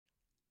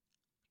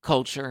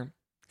Culture,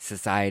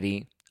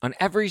 society, on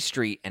every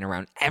street and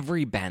around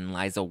every bend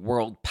lies a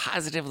world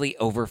positively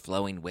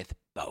overflowing with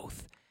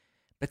both.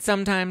 But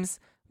sometimes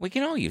we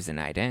can all use a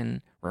night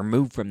in,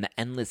 removed from the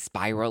endless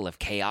spiral of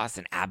chaos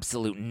and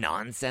absolute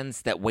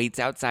nonsense that waits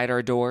outside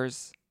our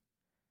doors.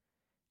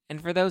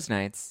 And for those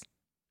nights,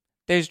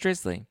 there's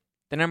Drizzly,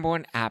 the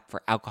 #1 app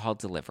for alcohol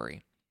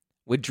delivery.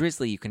 With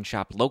Drizzly, you can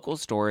shop local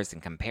stores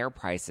and compare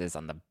prices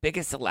on the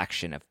biggest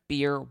selection of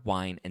beer,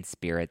 wine, and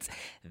spirits,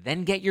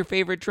 then get your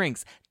favorite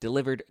drinks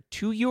delivered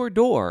to your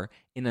door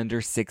in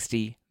under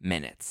 60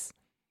 minutes.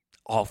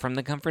 All from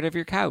the comfort of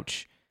your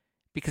couch.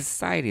 Because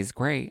society is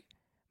great,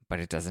 but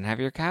it doesn't have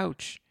your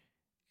couch.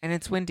 And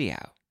it's windy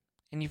out.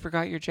 And you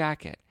forgot your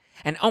jacket.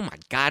 And oh my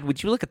God,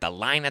 would you look at the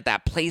line at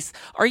that place?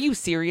 Are you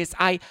serious?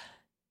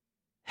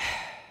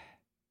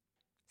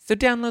 So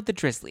download the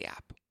Drizzly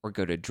app or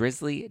go to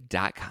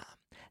drizzly.com.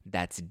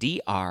 That's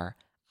DRIZLY.com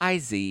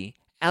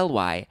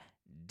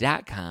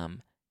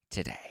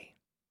today.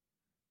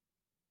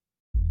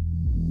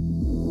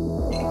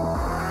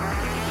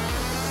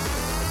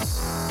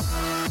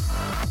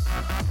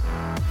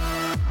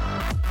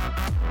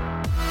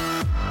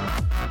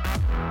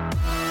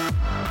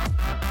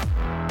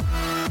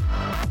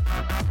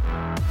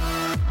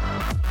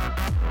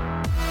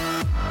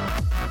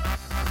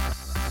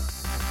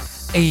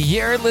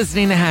 You're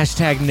listening to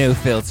Hashtag No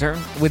Filter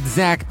with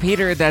Zach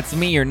Peter. That's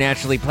me, your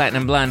naturally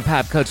platinum blonde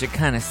pop culture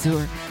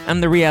connoisseur. I'm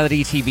the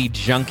reality TV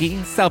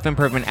junkie,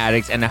 self-improvement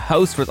addict, and a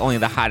host with only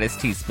the hottest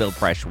tea spilled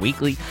fresh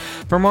weekly.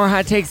 For more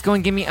hot takes, go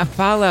and give me a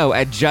follow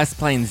at Just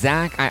Plain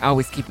Zach. I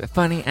always keep it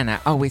funny, and I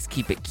always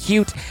keep it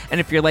cute. And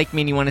if you're like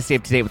me and you want to stay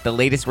up to date with the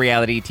latest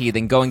reality tea,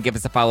 then go and give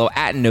us a follow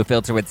at No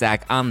Filter with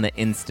Zach on the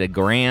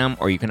Instagram,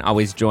 or you can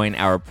always join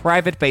our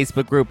private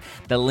Facebook group.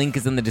 The link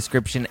is in the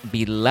description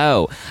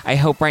below. I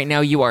hope right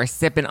now you are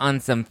sipping on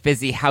some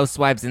fizzy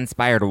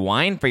Housewives-inspired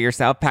wine for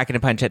yourself, packing a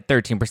punch at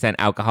 13%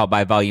 alcohol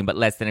by volume, but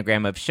less than a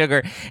gram of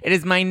sugar. It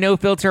is my No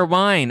Filter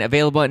wine,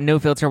 available at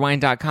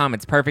nofilterwine.com.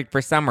 It's perfect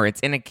for summer.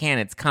 It's in a can.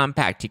 It's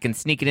compact. You can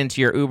sneak it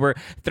into your Uber,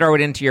 throw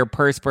it into your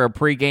purse for a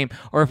pregame,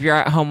 or if you're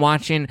at home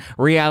watching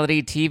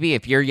reality TV,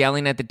 if you're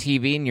yelling at the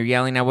TV and you're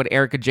yelling at what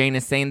Erica Jane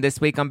is saying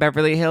this week on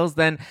Beverly Hills,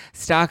 then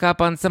stock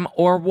up on some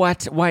Or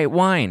What white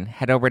wine.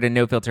 Head over to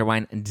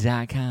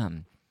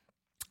nofilterwine.com.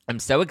 I'm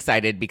so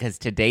excited because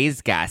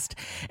today's guest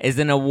is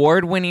an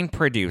award-winning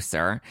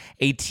producer,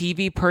 a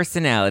TV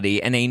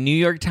personality, and a New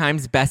York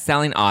Times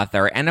bestselling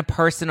author, and a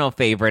personal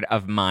favorite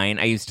of mine.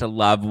 I used to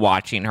love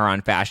watching her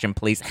on Fashion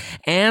Police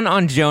and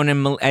on Joan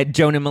and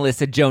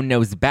Melissa, Joan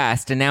Knows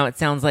Best, and now it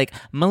sounds like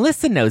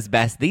Melissa knows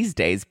best these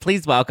days.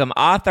 Please welcome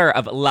author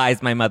of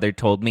Lies My Mother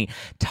Told Me,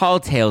 Tall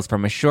Tales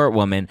from a Short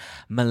Woman,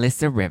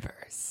 Melissa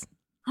Rivers.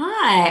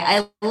 Hi,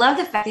 I love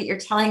the fact that you're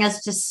telling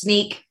us to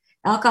sneak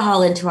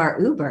alcohol into our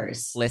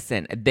Ubers.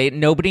 Listen,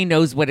 nobody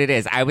knows what it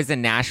is. I was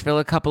in Nashville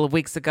a couple of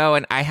weeks ago,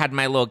 and I had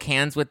my little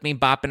cans with me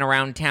bopping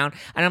around town,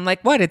 and I'm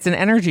like, what? It's an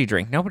energy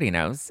drink. Nobody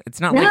knows. It's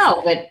not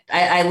but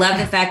I love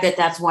the fact that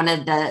that's one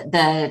of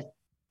the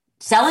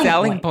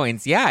selling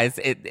points. Yeah,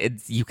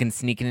 it's you can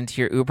sneak it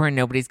into your Uber, and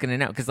nobody's going to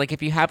know. Because like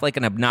if you have like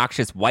an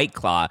obnoxious White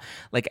Claw,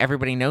 like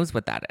everybody knows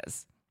what that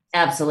is.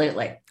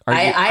 Absolutely.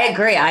 I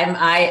agree.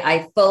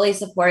 I fully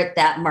support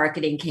that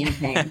marketing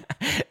campaign.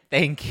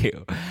 Thank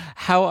you.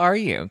 How are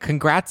you?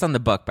 Congrats on the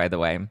book, by the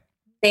way.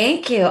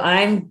 Thank you.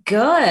 I'm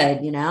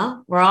good.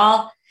 We're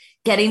all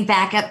getting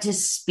back up to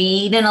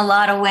speed in a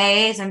lot of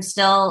ways. I'm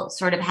still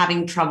sort of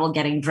having trouble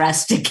getting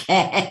dressed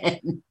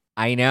again.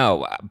 I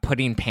know.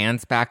 Putting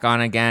pants back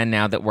on again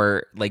now that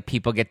we're like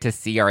people get to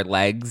see our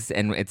legs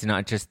and it's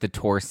not just the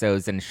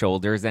torsos and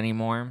shoulders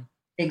anymore.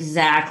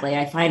 Exactly.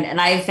 I found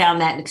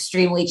that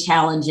extremely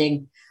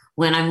challenging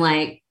when I'm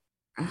like,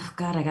 oh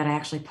God, I got to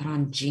actually put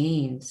on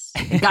jeans.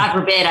 God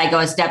forbid I go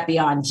a step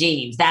beyond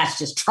jeans. That's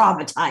just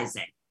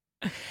traumatizing.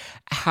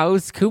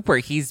 How's Cooper?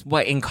 He's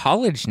in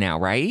college now,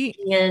 right?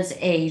 He is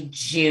a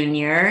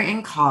junior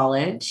in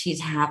college.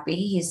 He's happy.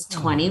 He's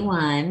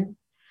 21.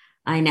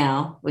 I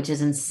know, which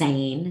is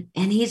insane.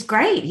 And he's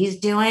great. He's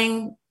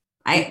doing,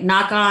 I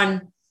knock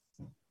on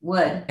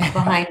wood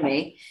behind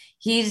me.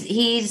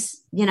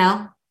 He's,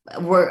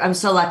 I'm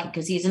so lucky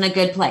because he's in a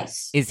good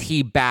place. Is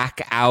he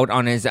back out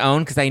on his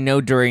own? Because I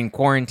know during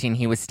quarantine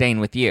he was staying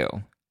with you.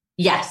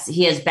 Yes,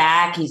 he is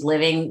back. He's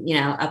living,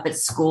 up at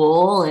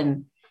school,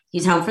 and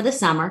he's home for the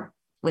summer,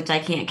 which I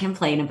can't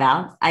complain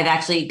about. I've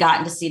actually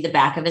gotten to see the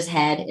back of his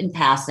head in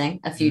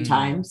passing a few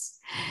times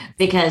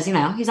because,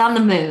 he's on the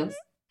move,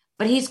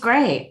 but he's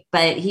great.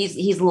 But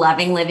he's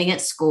loving living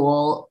at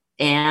school,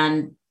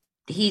 and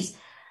he's,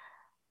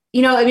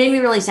 it made me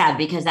really sad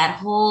because that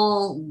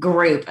whole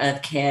group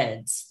of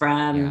kids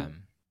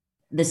from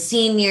the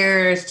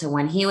seniors to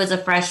when he was a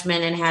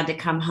freshman and had to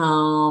come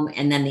home,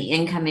 and then the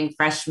incoming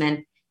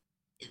freshmen,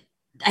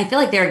 I feel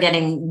like they're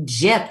getting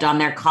gypped on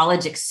their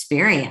college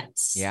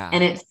experience. Yeah.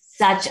 And it's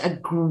such a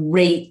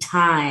great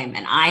time.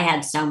 And I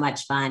had so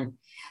much fun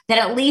that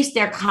at least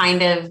they're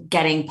kind of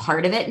getting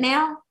part of it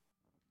now.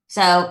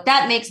 So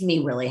that makes me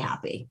really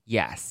happy.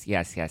 Yes.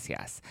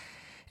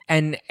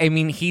 And I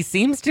mean, he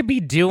seems to be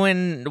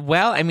doing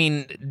well. I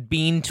mean,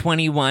 being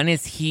 21,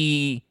 is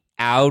he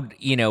out,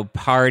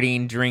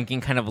 partying,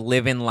 drinking, kind of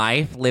living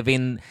life,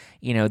 living,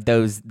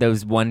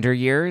 those wonder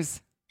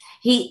years?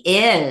 He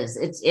is.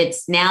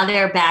 It's now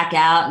they're back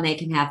out and they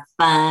can have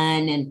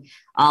fun, and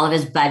all of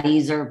his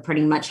buddies are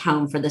pretty much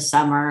home for the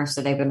summer.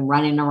 So they've been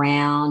running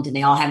around and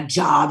they all have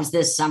jobs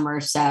this summer.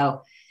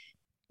 So,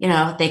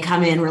 they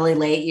come in really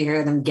late. You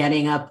hear them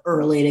getting up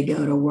early to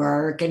go to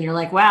work, and you're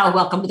like, wow,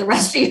 welcome to the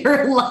rest of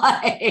your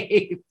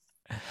life.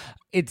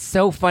 It's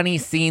so funny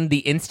seeing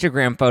the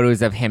Instagram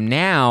photos of him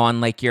now on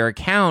like your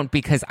account,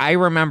 because I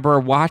remember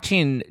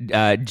watching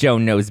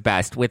Joan Knows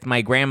Best with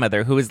my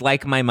grandmother, who is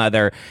like my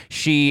mother.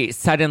 She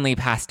suddenly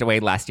passed away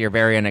last year,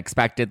 very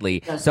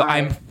unexpectedly. So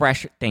I'm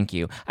fresh. Thank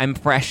you. I'm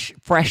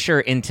fresher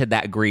into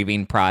that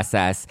grieving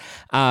process.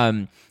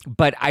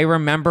 But I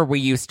remember we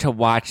used to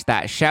watch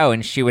that show,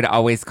 and she would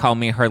always call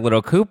me her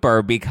little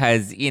Cooper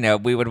because,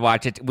 we would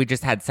watch it. We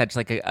just had such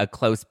like a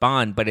close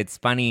bond. But it's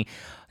funny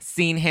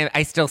seeing him.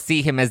 I still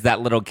see him as that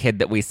little kid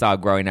that we saw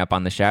growing up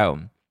on the show.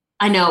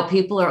 I know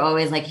people are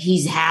always like,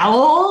 he's how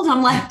old?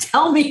 I'm like,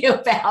 tell me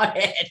about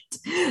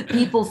it.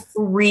 People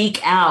freak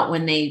out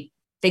when they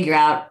figure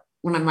out,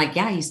 when I'm like,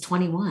 yeah, he's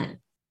 21.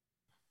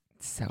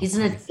 He's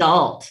an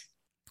adult.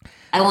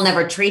 I will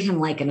never treat him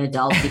like an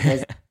adult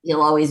because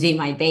he'll always be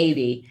my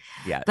baby.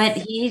 Yes. But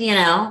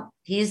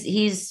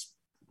he's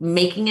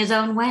making his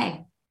own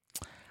way.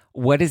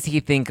 What does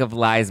he think of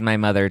lies my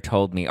mother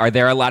told me? Are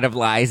there a lot of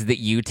lies that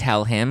you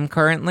tell him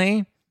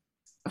currently?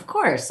 Of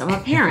course. I'm a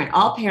parent.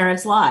 All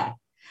parents lie.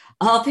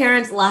 All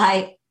parents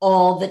lie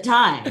all the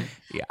time.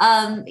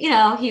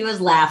 Yeah. He was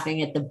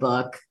laughing at the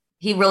book.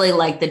 He really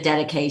liked the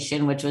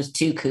dedication, which was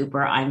to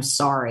Cooper, I'm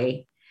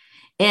sorry.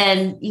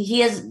 And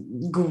he has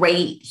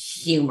great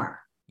humor.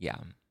 Yeah.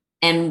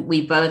 And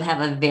we both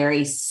have a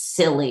very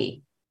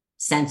silly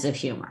sense of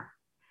humor.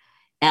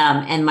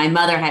 And my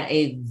mother had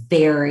a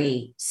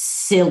very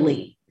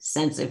silly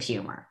sense of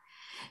humor.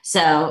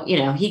 So,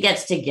 he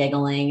gets to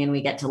giggling and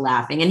we get to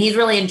laughing, and he's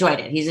really enjoyed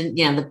it. He's in,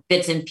 the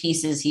bits and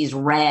pieces he's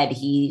read,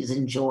 he's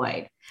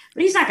enjoyed,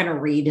 but he's not going to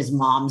read his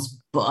mom's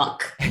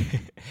book.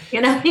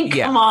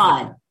 Come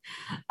on.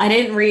 I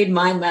didn't read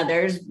my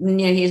mother's,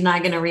 he's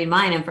not going to read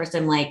mine. And first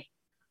I'm like,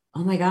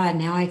 oh my God,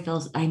 now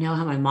I know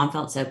how my mom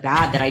felt so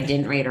bad that I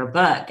didn't read her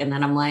book. And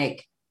then I'm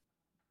like,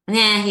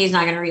 he's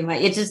not going to read my,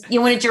 it's just,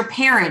 when it's your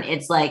parent,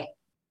 it's like,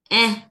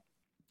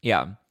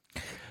 Yeah.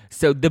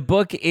 So the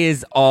book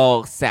is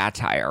all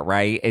satire,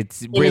 right?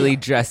 It's really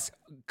just,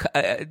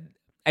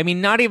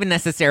 not even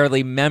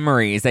necessarily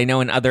memories. I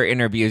know in other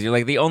interviews, you're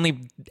like, the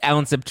only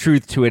ounce of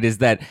truth to it is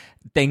that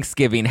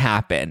Thanksgiving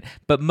happened.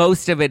 But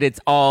most of it, it's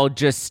all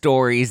just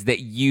stories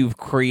that you've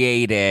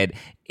created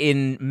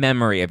in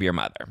memory of your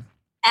mother.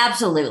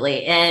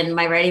 Absolutely. And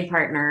my writing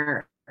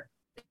partner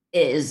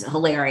is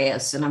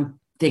hilarious, and I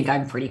think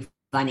I'm pretty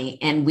funny.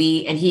 And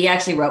he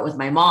actually wrote with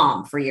my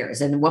mom for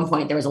years. And at one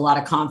point there was a lot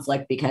of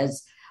conflict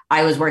because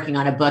I was working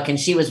on a book and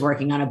she was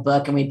working on a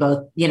book, and we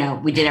both,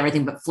 we did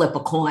everything but flip a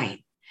coin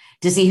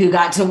to see who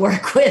got to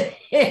work with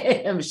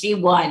him. She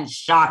won.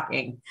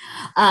 Shocking.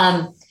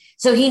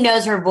 So he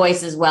knows her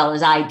voice as well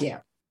as I do.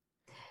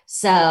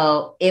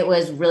 So it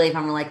was really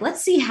fun. We're like,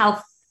 let's see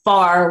how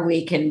far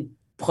we can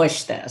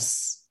push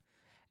this.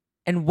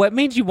 And what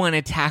made you want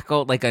to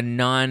tackle like a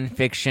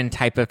nonfiction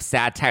type of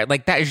satire?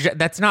 Like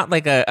that's not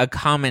like a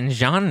common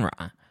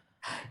genre.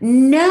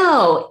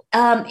 No,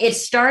 it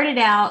started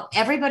out,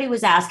 everybody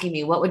was asking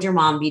me, what would your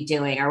mom be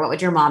doing? Or what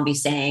would your mom be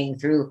saying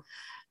through,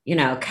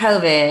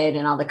 COVID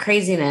and all the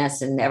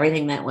craziness and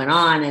everything that went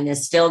on and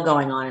is still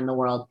going on in the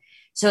world.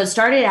 So it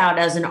started out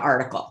as an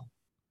article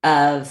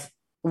of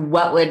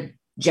what would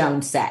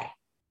Joan say?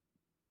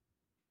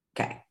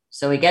 Okay.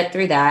 So we get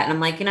through that and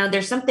I'm like,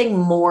 there's something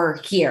more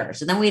here.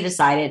 So then we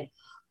decided,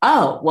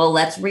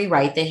 let's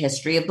rewrite the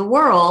history of the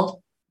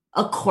world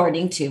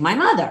according to my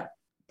mother.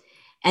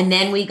 And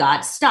then we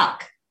got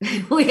stuck.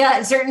 We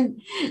got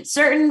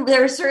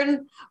there were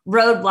certain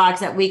roadblocks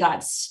that we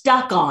got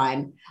stuck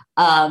on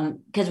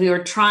because we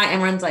were trying,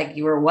 everyone's like,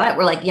 you were what?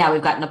 We're like, yeah,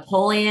 we've got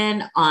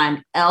Napoleon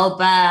on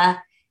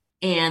Elba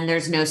and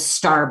there's no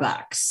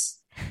Starbucks.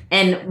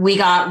 And we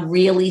got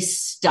really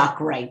stuck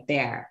right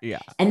there. Yeah.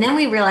 And then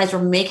we realized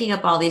we're making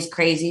up all these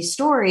crazy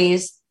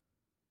stories.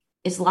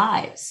 It's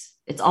lies.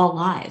 It's all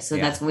lies. So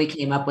that's when we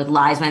came up with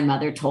Lies My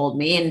Mother Told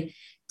Me, and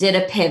did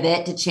a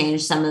pivot to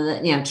change some of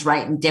the, to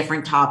write in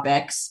different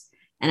topics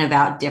and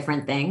about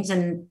different things.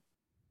 And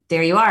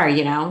there you are,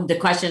 the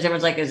question is,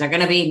 everyone's like, is there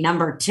going to be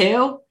number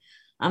 2?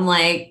 I'm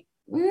like,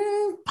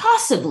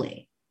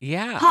 possibly.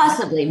 Yeah.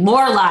 Possibly.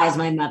 More Lies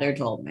My Mother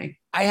Told Me.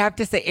 I have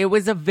to say, it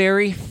was a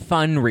very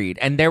fun read.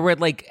 And there were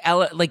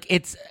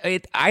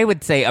I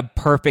would say a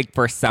perfect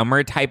for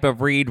summer type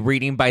of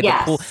reading by the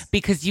pool,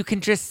 because you can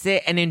just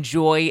sit and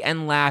enjoy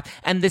and laugh.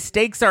 And the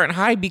stakes aren't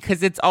high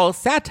because it's all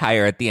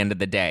satire at the end of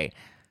the day.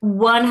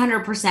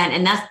 100%.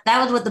 And that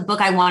was what the book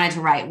I wanted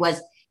to write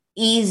was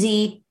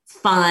easy,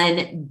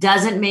 fun,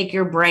 doesn't make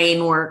your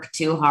brain work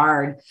too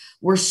hard.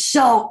 We're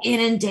so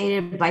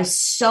inundated by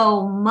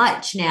so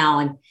much now.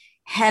 And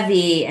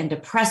heavy and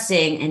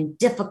depressing and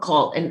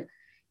difficult, and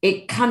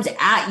it comes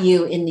at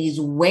you in these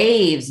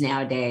waves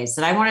nowadays.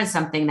 That I wanted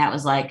something that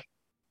was like,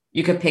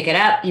 you could pick it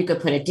up, you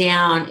could put it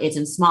down. It's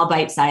in small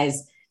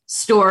bite-sized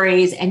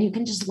stories and you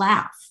can just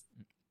laugh.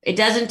 It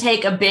doesn't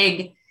take a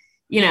big,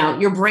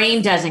 your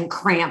brain doesn't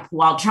cramp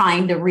while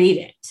trying to read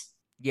it.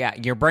 Yeah,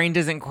 your brain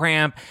doesn't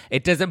cramp.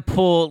 It doesn't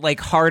pull like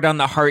hard on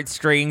the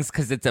heartstrings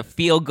because it's a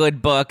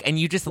feel-good book, and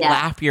you just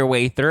laugh your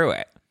way through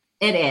it.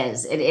 It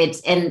is.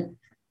 It's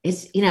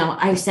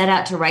I set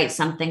out to write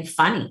something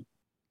funny.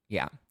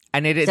 Yeah.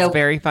 And it is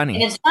very funny.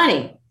 And it's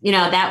funny,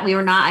 that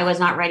I was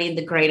not writing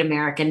the great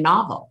American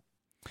novel.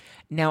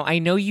 Now, I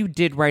know you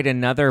did write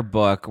another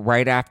book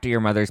right after your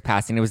mother's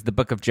passing. It was the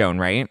Book of Joan,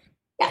 right?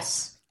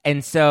 Yes.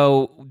 And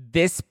so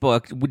this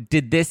book,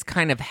 did this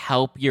kind of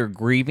help your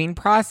grieving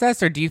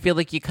process, or do you feel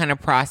like you kind of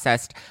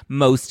processed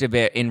most of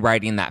it in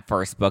writing that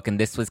first book, and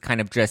this was kind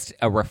of just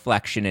a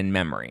reflection in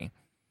memory?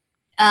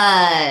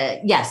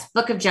 Yes.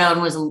 Book of Joan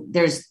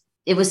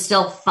it was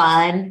still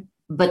fun,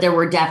 but there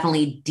were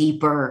definitely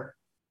deeper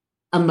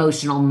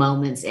emotional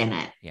moments in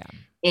it. Yeah.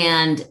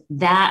 And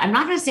that, I'm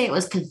not going to say it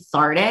was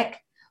cathartic,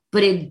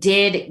 but it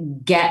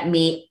did get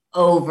me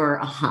over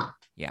a hump.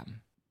 Yeah.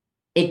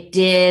 It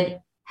did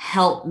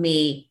help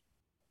me.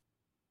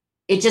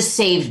 It just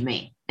saved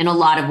me in a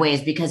lot of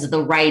ways because of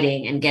the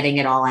writing and getting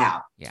it all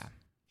out. Yeah.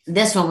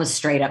 This one was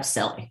straight up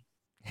silly.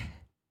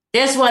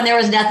 This one, there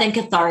was nothing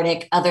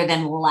cathartic other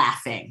than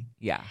laughing.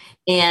 Yeah.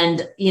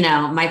 And,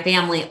 my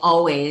family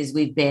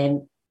we've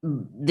been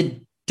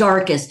the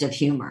darkest of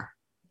humor.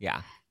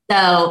 Yeah.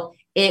 So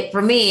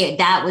for me,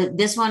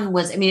 this one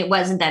was, it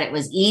wasn't that it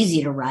was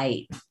easy to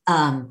write,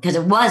 because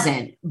it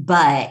wasn't,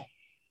 but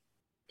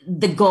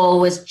the goal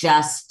was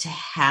just to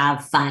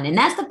have fun. And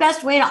that's the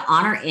best way to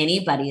honor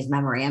anybody's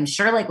memory. I'm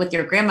sure, like with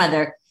your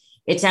grandmother,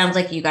 it sounds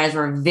like you guys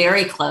were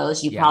very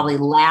close. You probably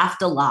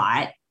laughed a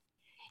lot.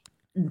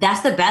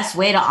 That's the best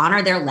way to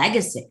honor their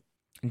legacy.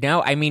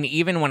 No,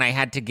 even when I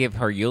had to give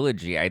her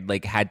eulogy, I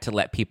had to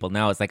let people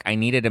know. It's like I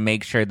needed to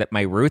make sure that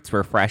my roots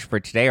were fresh for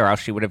today, or else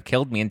she would have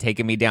killed me and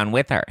taken me down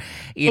with her.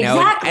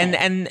 Exactly.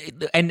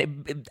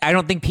 And I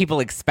don't think people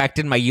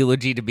expected my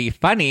eulogy to be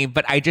funny,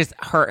 but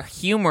her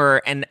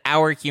humor and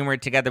our humor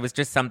together was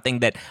just something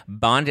that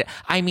bonded.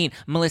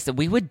 Melissa,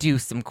 we would do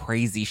some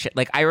crazy shit.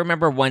 Like I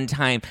remember one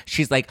time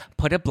she's like,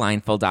 put a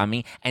blindfold on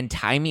me and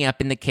tie me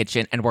up in the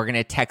kitchen, and we're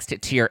gonna text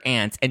it to your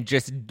aunts and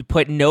just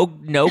put no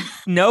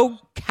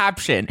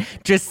caption.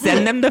 Just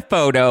send them the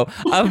photo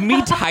of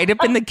me tied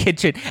up in the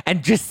kitchen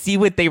and just see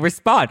what they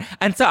respond.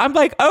 And so I'm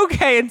like,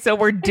 okay. And so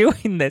we're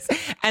doing this.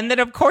 And then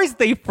of course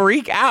they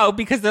freak out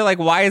because they're like,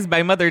 why is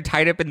my mother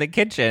tied up in the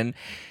kitchen?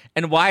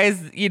 And why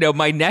is,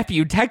 my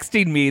nephew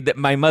texting me that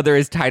my mother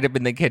is tied up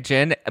in the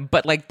kitchen?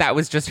 But that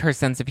was just her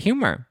sense of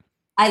humor.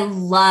 I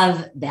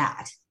love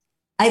that.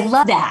 And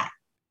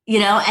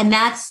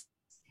that's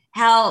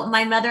how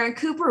my mother and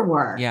Cooper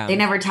were. Yeah. They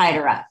never tied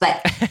her up,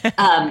 but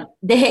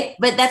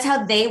but that's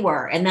how they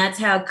were. And that's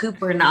how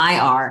Cooper and I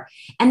are.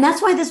 And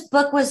that's why this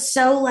book was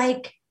so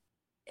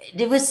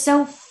it was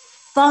so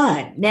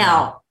fun.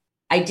 Now,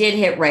 I did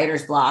hit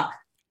writer's block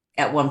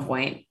at one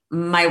point.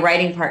 My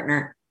writing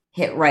partner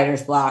hit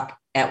writer's block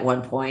at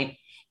one point,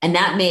 and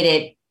that made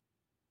it,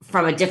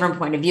 from a different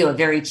point of view, a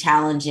very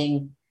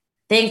challenging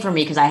thing for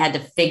me because I had to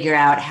figure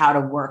out how to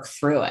work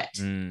through it.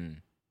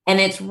 And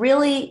it's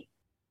really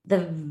the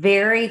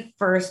very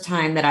first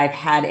time that I've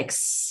had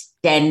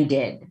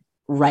extended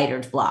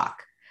writer's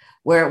block,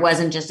 where it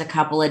wasn't just a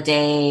couple of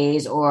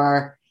days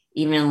or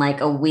even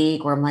a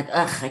week where I'm like,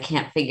 ugh, I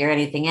can't figure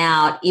anything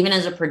out. Even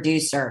as a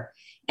producer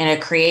and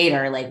a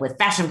creator, with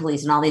Fashion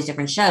Police and all these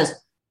different shows,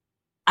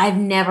 I've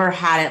never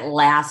had it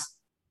last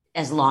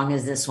as long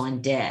as this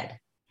one did.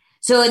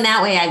 So in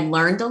that way, I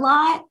learned a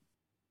lot,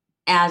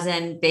 as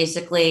in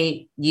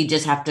basically you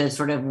just have to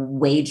sort of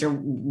wait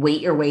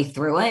your way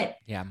through it.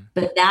 Yeah.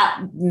 But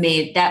that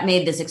made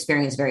this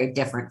experience very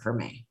different for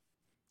me.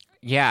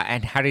 Yeah.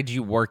 And how did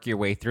you work your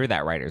way through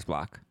that writer's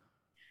block?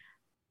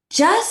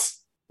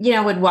 Just,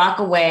 would walk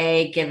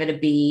away, give it a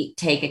beat,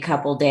 take a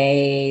couple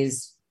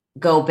days,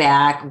 go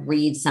back,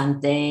 read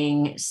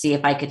something, see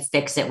if I could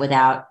fix it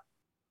without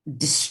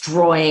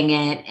destroying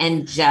it,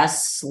 and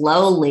just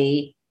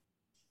slowly,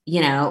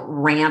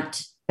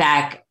 ramped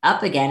back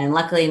up again. And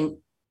luckily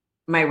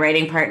my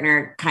writing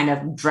partner kind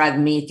of drug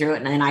me through it,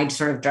 and then I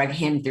sort of drug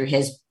him through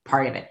his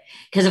part of it,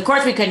 because of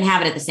course we couldn't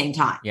have it at the same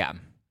time. Yeah.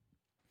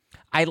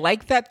 I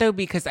like that though,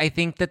 because I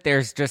think that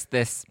there's just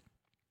this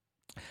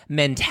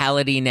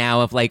mentality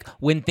now of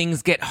when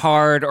things get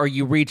hard or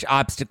you reach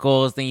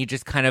obstacles, then you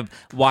just kind of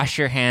wash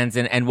your hands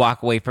and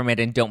walk away from it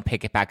and don't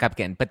pick it back up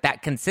again. But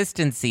that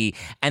consistency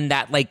and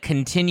that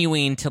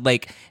continuing to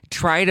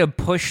try to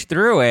push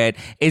through it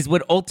is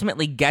what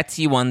ultimately gets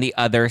you on the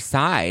other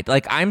side.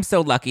 I'm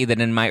so lucky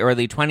that in my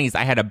early 20s,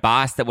 I had a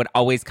boss that would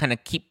always kind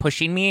of keep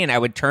pushing me, and I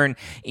would turn,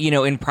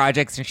 in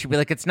projects, and she'd be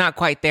like, it's not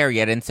quite there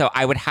yet. And so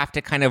I would have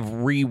to kind of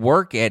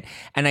rework it.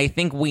 And I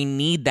think we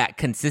need that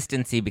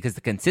consistency, because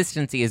the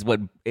consistency is what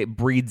it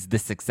breeds the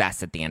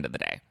success at the end of the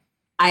day.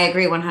 I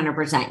agree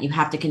 100%. You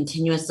have to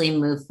continuously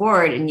move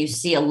forward. And you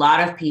see a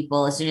lot of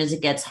people, as soon as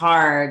it gets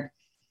hard,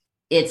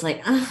 it's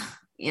like,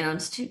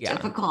 it's too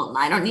difficult. And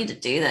I don't need to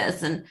do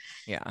this. And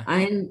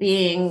I'm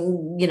being,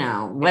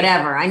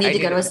 whatever. I need to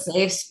go to a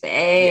safe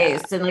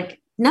space. And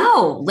like,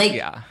 no,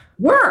 like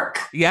work.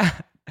 Yeah.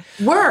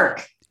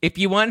 Work. If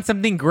you want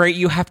something great,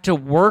 you have to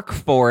work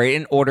for it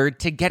in order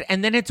to get it.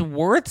 And then it's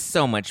worth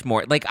so much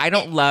more. Like, I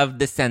don't love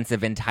the sense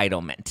of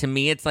entitlement. To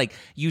me, it's like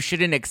you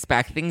shouldn't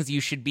expect things. You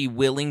should be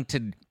willing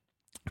to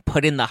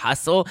put in the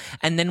hustle.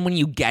 And then when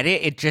you get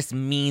it, it just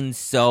means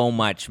so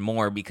much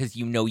more because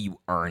you know you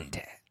earned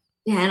it.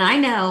 Yeah, and I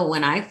know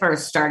when I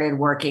first started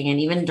working, and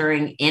even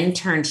during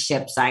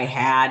internships I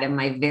had and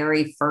my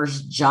very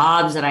first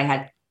jobs that I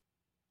had,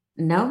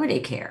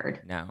 nobody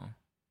cared. No.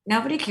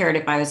 Nobody cared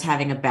if I was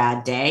having a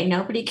bad day.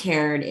 Nobody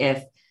cared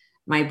if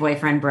my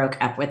boyfriend broke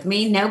up with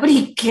me.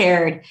 Nobody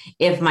cared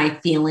if my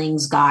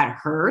feelings got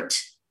hurt.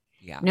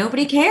 Yeah.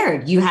 Nobody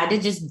cared. You had to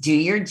just do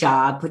your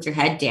job, put your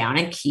head down,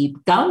 and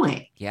keep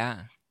going.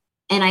 Yeah.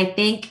 And I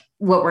think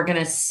what we're going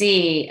to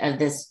see of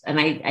this, and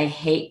I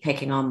hate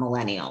picking on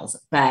millennials,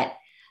 but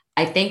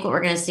I think what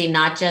we're going to see,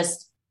 not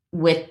just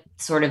with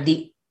sort of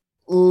the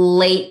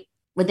late,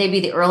 would they be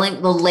the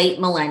late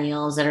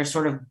millennials that are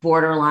sort of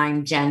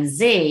borderline Gen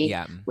Z,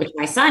 which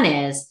my son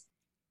is,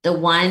 the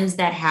ones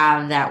that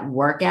have that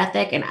work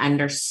ethic and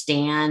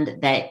understand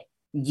that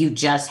you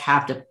just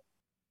have to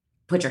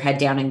put your head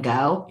down and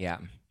go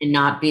and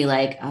not be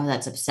like, oh,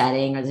 that's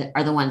upsetting,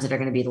 are the ones that are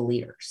going to be the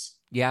leaders.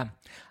 Yeah,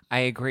 I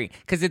agree.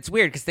 Because it's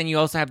weird, because then you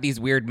also have these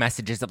weird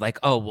messages of like,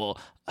 oh, well,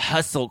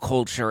 hustle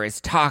culture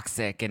is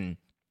toxic and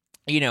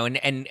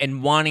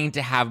and wanting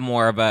to have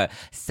more of a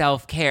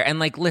self-care. And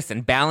like,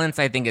 listen, balance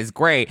I think is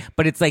great,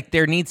 but it's like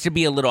there needs to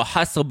be a little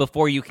hustle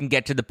before you can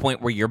get to the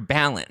point where you're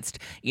balanced.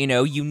 You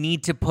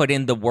need to put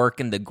in the work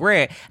and the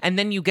grit, and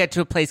then you get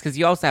to a place, because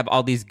you also have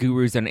all these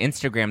gurus on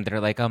Instagram that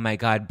are like, oh my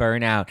God,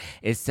 burnout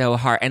is so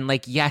hard. And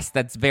like, yes,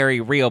 that's very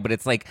real, but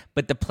it's like,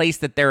 but the place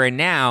that they're in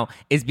now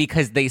is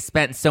because they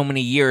spent so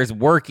many years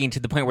working to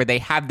the point where they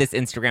have this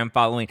Instagram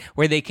following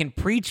where they can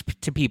preach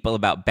to people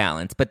about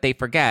balance, but they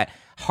forget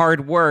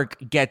hard work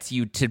gets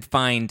you to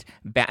find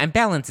and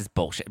balance is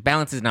bullshit.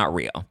 Balance is not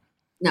real.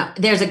 No,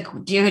 do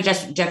you know who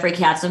Jeffrey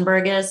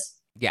Katzenberg is?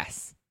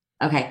 Yes.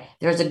 Okay.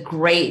 There's a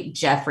great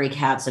Jeffrey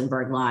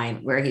Katzenberg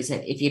line where he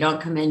said, if you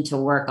don't come into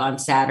work on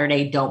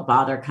Saturday, don't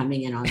bother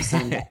coming in on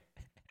Sunday.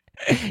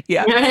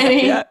 Yeah. You know what I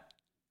mean? Yeah.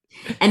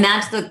 And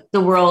that's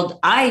the world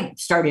I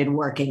started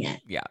working in.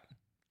 Yeah.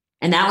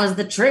 And that was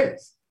the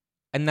truth.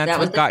 And that's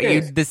what got you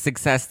the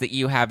success that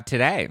you have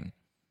today.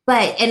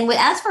 But, and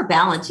as for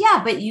balance,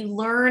 but you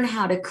learn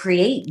how to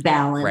create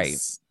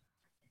balance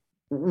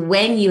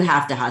when you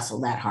have to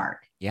hustle that hard.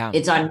 Yeah.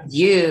 It's on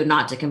you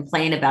not to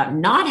complain about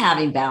not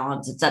having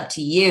balance. It's up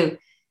to you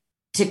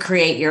to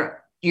create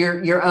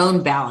your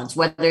own balance,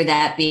 whether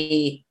that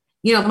be,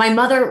 my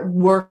mother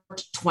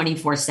worked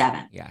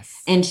 24/7. Yes.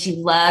 And she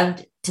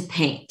loved to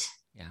paint.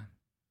 Yeah.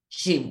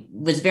 She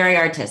was very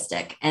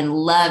artistic and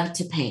loved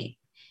to paint.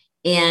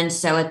 And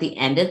so at the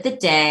end of the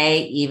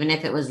day, even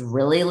if it was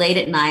really late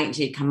at night and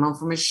she'd come home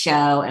from a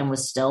show and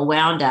was still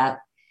wound up,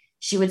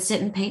 she would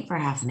sit and paint for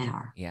half an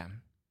hour. Yeah.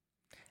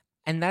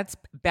 And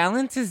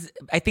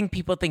I think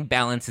people think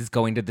balance is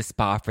going to the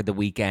spa for the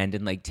weekend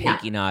and like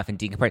taking off and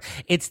decompressing.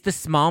 It's the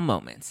small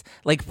moments.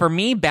 Like for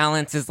me,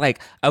 balance is like,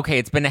 okay,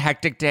 it's been a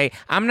hectic day.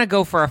 I'm going to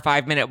go for a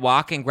 5-minute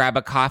walk and grab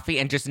a coffee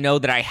and just know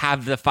that I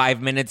have the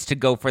 5 minutes to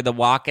go for the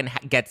walk and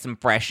get some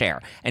fresh air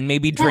and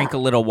maybe drink a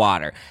little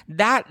water.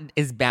 That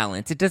is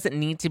balance. It doesn't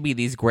need to be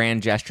these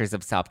grand gestures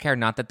of self-care.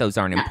 Not that those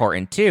aren't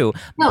important too.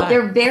 No,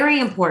 they're very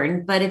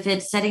important. But if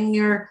it's setting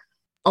your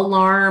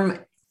alarm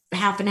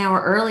half an hour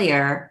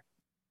earlier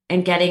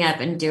and getting up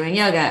and doing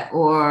yoga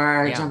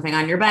or jumping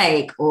on your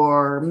bike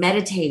or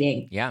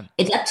meditating. Yeah.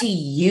 It's up to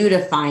you to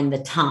find the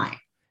time.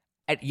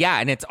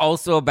 And it's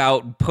also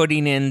about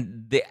putting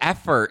in the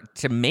effort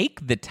to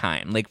make the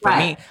time. Like for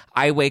me,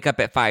 I wake up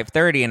at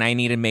 5:30 and I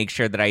need to make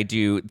sure that I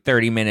do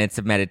 30 minutes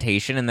of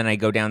meditation and then I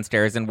go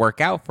downstairs and work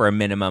out for a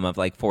minimum of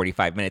like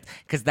 45 minutes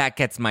because that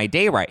gets my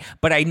day right.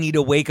 But I need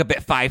to wake up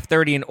at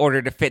 5:30 in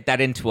order to fit that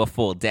into a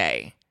full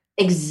day.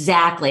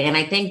 Exactly. And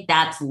I think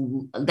that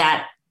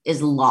is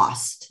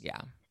lost.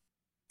 Yeah.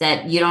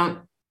 That you don't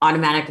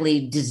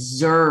automatically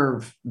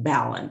deserve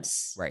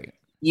balance. Right.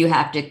 You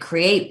have to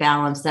create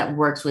balance that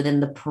works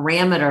within the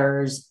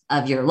parameters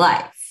of your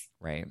life.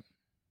 Right.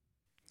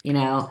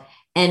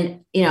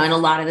 And a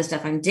lot of the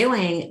stuff I'm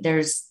doing,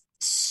 there's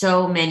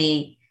so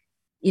many,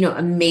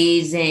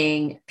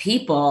 amazing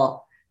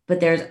people,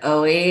 but there's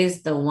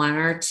always the one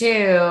or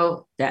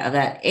two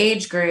that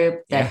age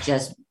group that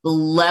just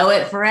blow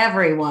it for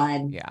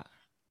everyone. Yeah.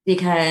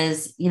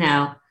 Because,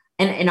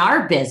 and in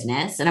our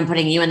business, and I'm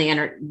putting you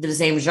in the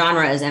same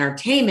genre as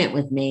entertainment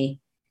with me,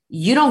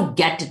 you don't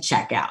get to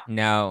check out.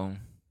 No.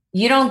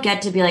 You don't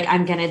get to be like,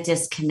 I'm going to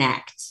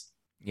disconnect.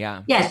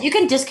 Yeah. Yes, you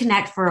can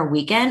disconnect for a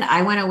weekend.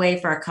 I went away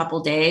for a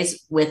couple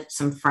days with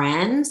some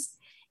friends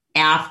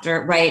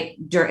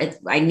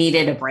I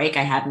needed a break.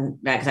 I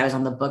hadn't, because I was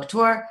on the book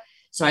tour.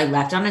 So I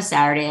left on a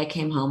Saturday. I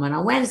came home on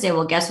a Wednesday.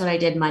 Well, guess what I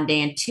did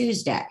Monday and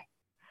Tuesday?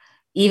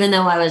 Even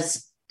though I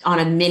was on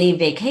a mini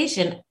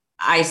vacation,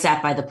 I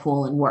sat by the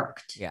pool and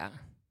worked. Yeah.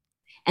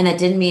 And that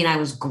didn't mean I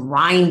was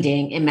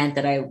grinding. It meant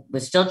that I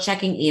was still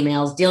checking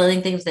emails, dealing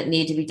with things that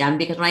need to be done.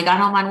 Because when I got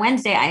home on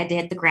Wednesday, I had to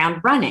hit the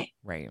ground running.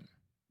 Right.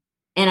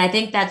 And I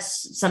think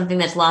that's something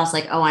that's lost.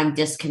 Like, oh, I'm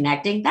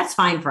disconnecting. That's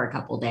fine for a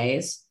couple of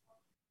days.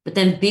 But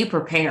then be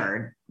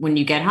prepared when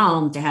you get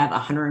home to have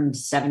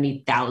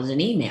 170,000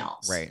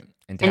 emails. Right.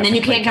 And then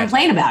you can't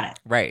complain about it.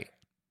 Right.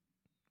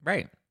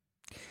 Right.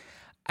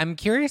 I'm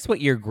curious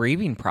what your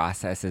grieving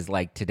process is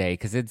like today,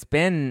 because it's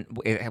been,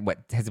 what,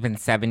 has it been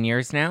 7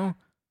 years now?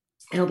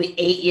 It'll be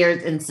 8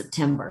 years in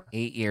September.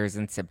 8 years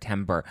in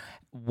September.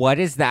 What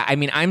is that? I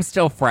mean, I'm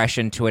still fresh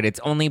into it. It's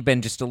only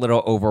been just a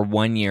little over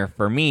 1 year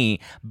for me,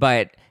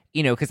 but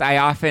you know, because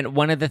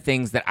one of the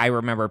things that I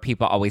remember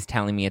people always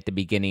telling me at the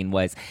beginning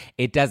was,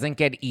 it doesn't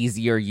get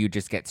easier, you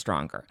just get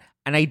stronger.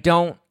 And I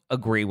don't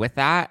agree with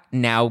that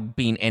now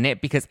being in it,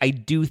 because I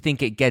do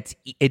think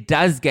it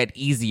does get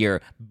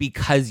easier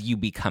because you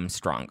become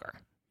stronger.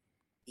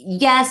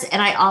 Yes.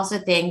 And I also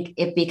think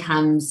it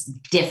becomes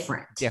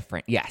different.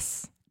 Different.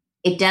 Yes.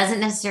 It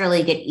doesn't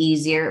necessarily get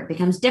easier. It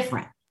becomes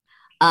different.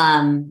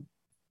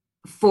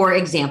 For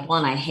example,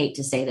 and I hate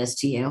to say this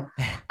to you,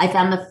 I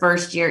found the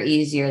first year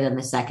easier than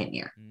the second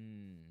year.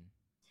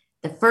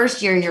 The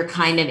first year, you're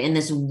kind of in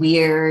this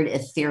weird,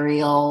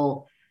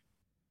 ethereal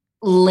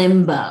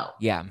limbo.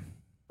 Yeah.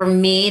 For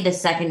me, the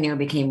second year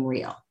became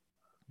real.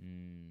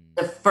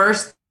 The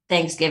first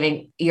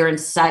Thanksgiving, you're in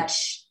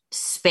such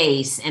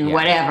space and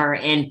whatever,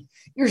 and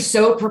you're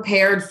so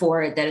prepared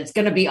for it that it's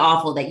going to be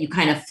awful that you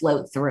kind of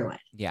float through it.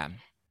 Yeah.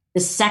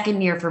 The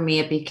second year for me,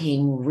 it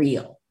became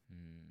real.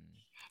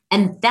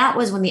 And that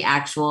was when the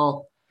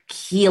actual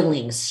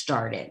healing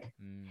started.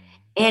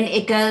 And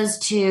it goes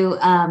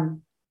to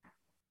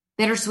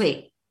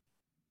bittersweet.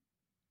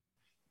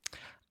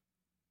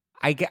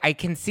 I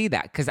can see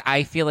that, because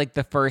I feel like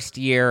the first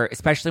year,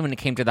 especially when it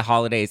came to the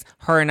holidays,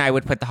 her and I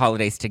would put the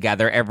holidays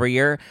together every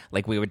year.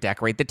 Like, we would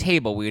decorate the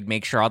table. We would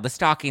make sure all the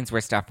stockings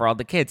were stuffed for all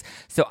the kids.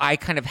 So I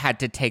kind of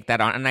had to take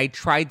that on. And I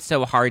tried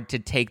so hard to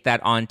take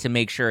that on to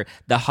make sure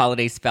the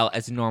holidays felt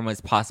as normal as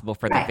possible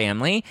for the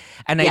family.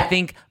 And I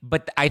think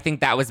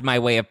that was my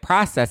way of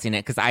processing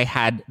it, because I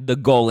had the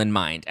goal in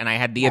mind and I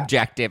had the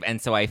objective.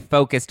 And so I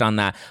focused on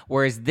that.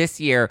 Whereas this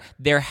year,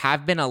 there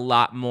have been a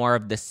lot more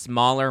of the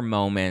smaller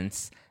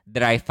moments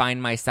that I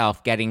find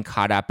myself getting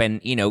caught up and,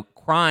 you know,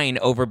 crying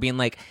over, being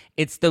like,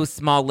 it's those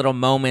small little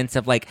moments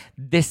of like,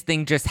 this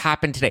thing just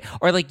happened today.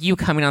 Or like you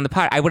coming on the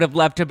pod. I would have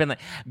loved to have been like,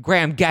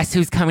 Graham, guess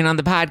who's coming on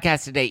the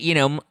podcast today? You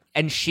know,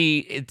 and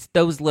it's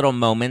those little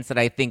moments that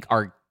I think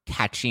are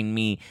catching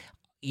me,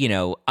 you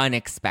know,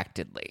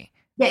 unexpectedly.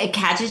 Yeah, it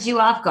catches you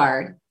off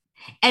guard,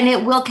 and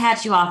it will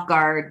catch you off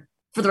guard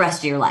for the rest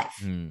of your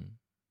life.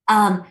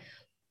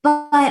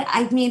 But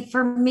I mean,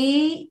 for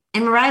me,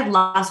 and I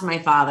lost my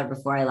father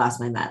before I lost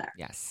my mother.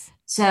 Yes.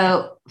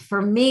 So for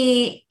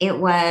me, it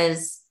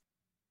was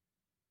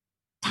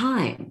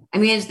time. I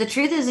mean, the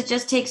truth is, it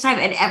just takes time,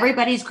 and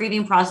everybody's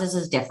grieving process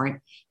is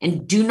different.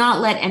 And do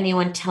not let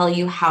anyone tell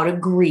you how to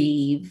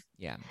grieve.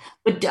 Yeah.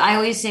 But I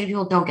always say to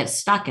people, don't get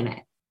stuck in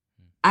it.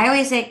 I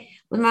always say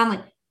with my mom,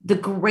 like, the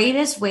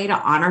greatest way to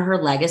honor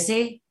her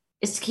legacy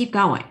is to keep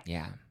going.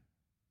 Yeah.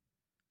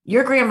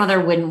 Your grandmother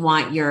wouldn't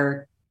want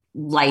your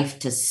life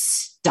to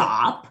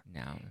stop.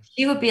 No.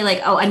 She would be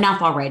like, oh,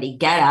 enough already.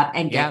 Get up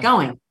and get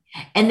going.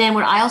 And then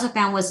what I also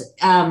found was,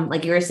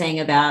 like you were saying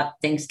about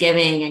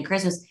Thanksgiving and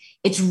Christmas,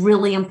 it's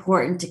really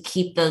important to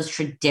keep those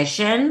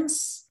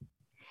traditions,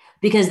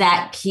 because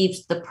that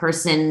keeps the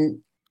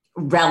person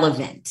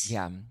relevant.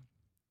 Yeah.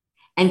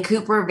 And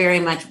Cooper very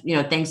much, you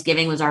know,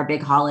 Thanksgiving was our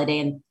big holiday,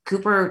 and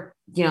Cooper,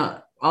 you know,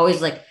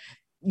 always like,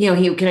 you know,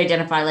 he could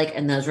identify like,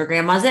 and those were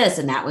grandma's this,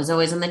 and that was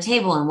always on the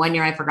table. And one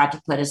year I forgot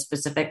to put a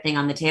specific thing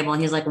on the table,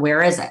 and he's like,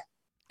 where is it?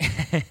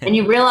 And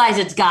you realize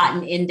it's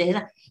gotten into his,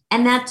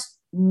 and that's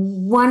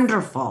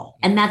wonderful.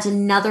 And that's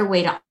another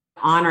way to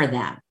honor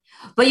them.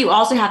 But you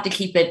also have to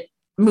keep it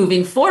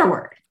moving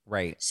forward.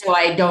 Right. So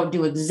I don't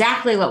do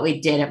exactly what we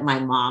did at my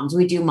mom's.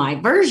 We do my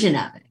version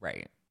of it.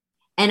 Right.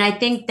 And I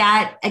think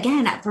that,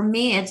 again, for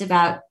me, it's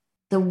about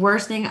the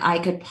worst thing I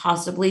could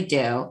possibly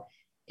do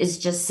is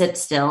just sit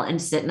still and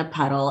sit in a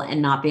puddle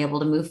and not be able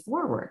to move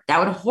forward. That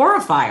would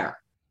horrify her.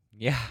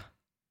 Yeah.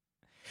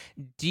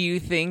 Do you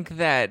think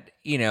that,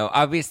 you know,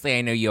 obviously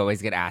I know you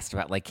always get asked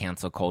about like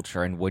cancel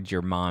culture and would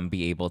your mom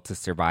be able to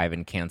survive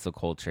in cancel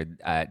culture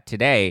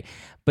today?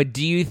 But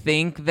do you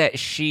think that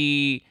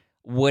she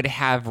would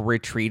have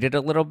retreated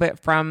a little bit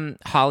from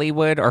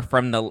Hollywood or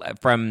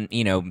from,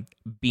 you know,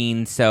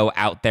 being so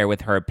out there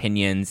with her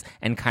opinions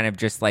and kind of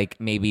just like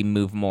maybe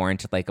move more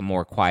into like a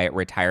more quiet,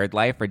 retired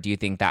life? Or do you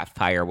think that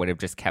fire would have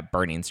just kept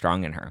burning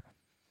strong in her?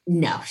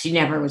 No, she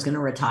never was going to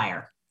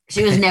retire.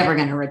 She was never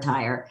going to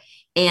retire.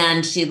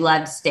 And she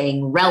loved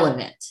staying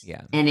relevant.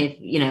 Yeah. And if,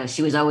 you know,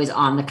 she was always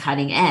on the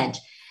cutting edge.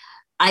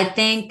 I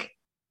think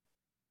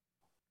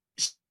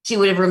she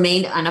would have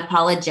remained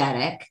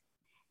unapologetic.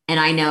 And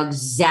I know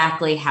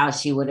exactly how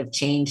she would have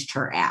changed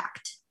her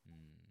act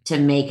to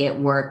make it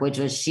work, which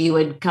was she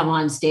would come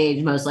on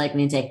stage most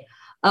likely and say,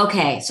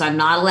 okay, so I'm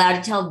not allowed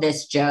to tell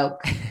this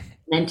joke and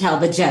then tell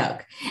the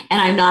joke.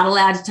 And I'm not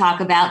allowed to talk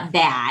about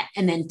that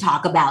and then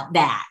talk about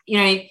that. You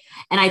know,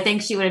 and I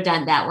think she would have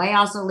done it that way. I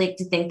also like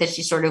to think that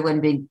she sort of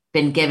would have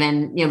been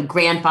given, you know,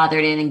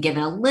 grandfathered in and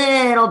given a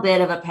little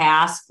bit of a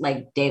pass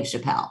like Dave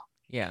Chappelle.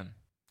 Yeah.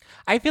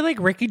 I feel like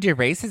Ricky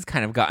Gervais has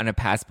kind of gotten a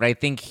pass, but I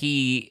think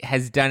he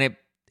has done it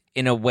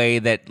in a way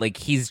that like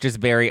he's just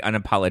very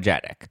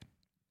unapologetic.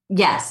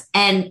 Yes.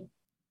 And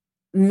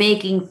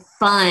making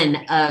fun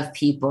of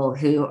people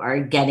who are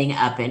getting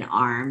up in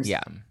arms.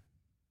 Yeah.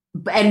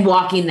 And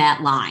walking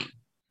that line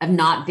of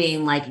not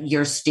being like,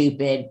 you're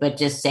stupid, but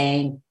just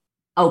saying,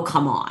 oh,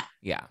 come on.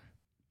 Yeah.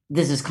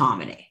 This is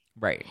comedy.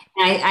 Right.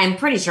 And I'm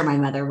pretty sure my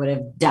mother would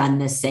have done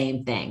the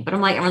same thing. But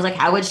I was like,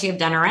 how would she have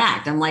done her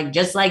act? I'm like,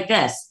 just like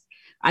this.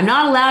 I'm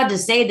not allowed to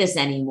say this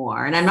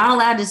anymore. And I'm not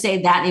allowed to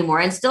say that anymore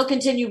and still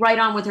continue right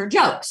on with her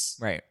jokes.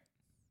 Right.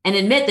 And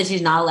admit that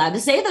she's not allowed to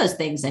say those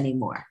things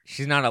anymore.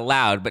 She's not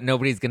allowed, but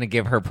nobody's going to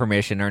give her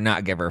permission or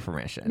not give her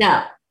permission.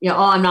 No. You know,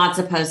 oh, I'm not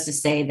supposed to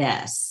say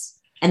this.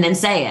 And then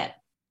say it.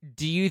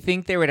 Do you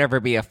think there would ever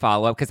be a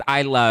follow-up? Because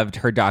I loved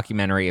her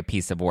documentary, A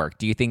Piece of Work.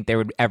 Do you think there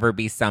would ever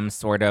be some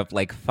sort of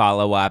like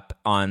follow-up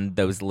on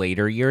those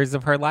later years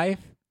of her life?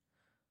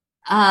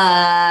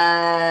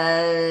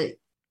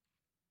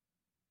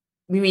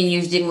 You mean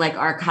using like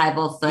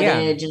archival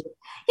footage?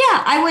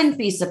 Yeah, I wouldn't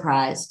be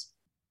surprised.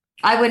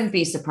 I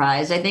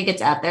think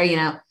it's out there. You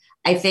know,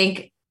 I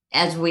think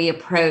as we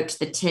approach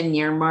the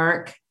 10-year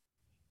mark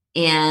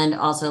and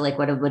also like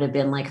what it would have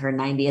been like her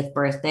 90th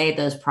birthday,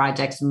 those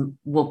projects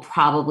will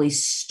probably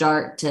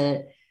start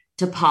to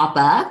pop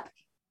up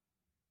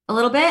a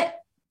little bit.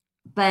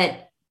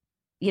 But,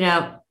 you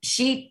know,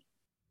 she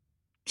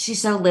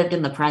so lived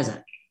in the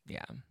present.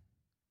 Yeah.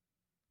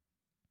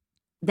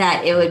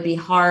 That it would be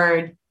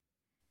hard.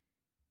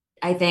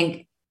 I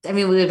think, I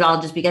mean, we would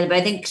all just be good, but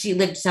I think she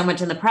lived so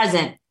much in the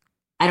present.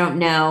 I don't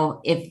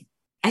know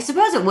I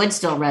suppose it would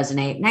still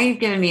resonate. Now you've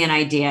given me an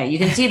idea. You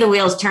can see the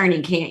wheels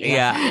turning, can't you?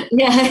 Yeah.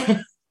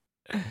 Yeah.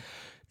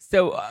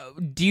 So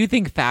do you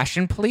think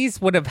Fashion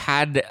Police would have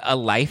had a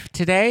life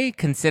today,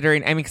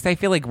 considering, I mean, because I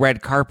feel like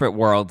red carpet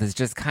world is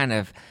just kind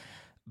of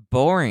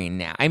boring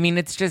now. I mean,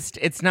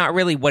 it's not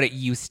really what it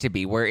used to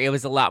be, where it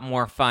was a lot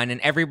more fun and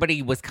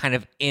everybody was kind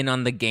of in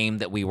on the game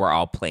that we were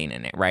all playing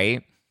in it,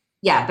 right?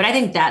 Yeah, but I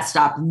think that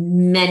stopped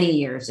many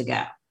years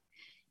ago,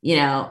 you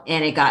know,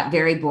 and it got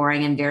very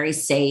boring and very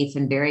safe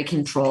and very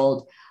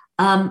controlled.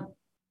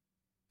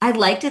 I'd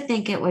like to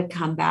think it would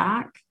come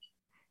back.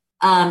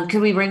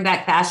 Could we bring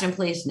back Fashion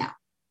Police? No.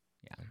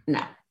 Yeah.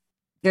 No.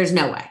 There's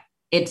no way.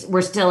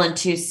 We're still in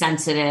too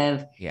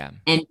sensitive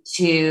and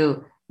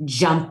too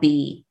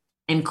jumpy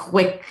and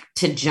quick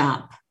to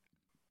jump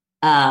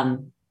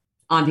on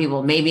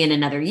people. Maybe in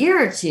another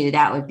year or two,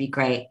 that would be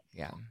great.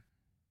 Yeah.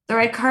 The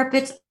red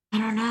carpets, I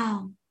don't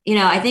know. You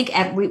know, I think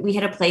we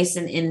had a place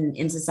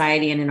in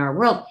society and in our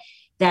world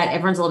that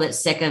everyone's a little bit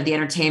sick of the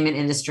entertainment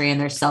industry and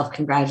their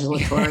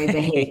self-congratulatory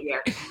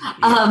behavior.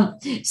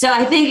 So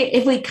I think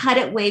if we cut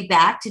it way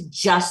back to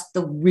just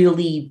the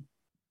really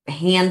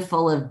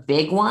handful of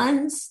big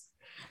ones,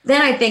 then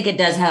I think it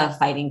does have a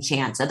fighting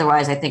chance.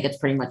 Otherwise, I think it's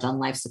pretty much on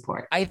life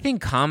support. I think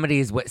comedy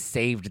is what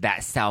saved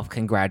that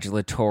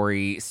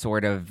self-congratulatory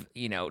sort of,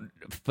 you know,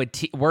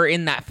 fatigue. We're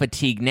in that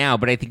fatigue now,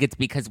 but I think it's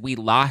because we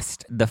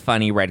lost the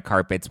funny red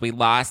carpets. We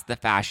lost the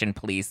Fashion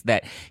Police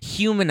that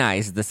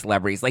humanized the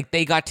celebrities. Like,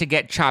 they got to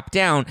get chopped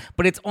down,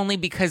 but it's only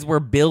because we're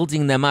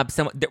building them up.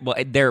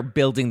 They're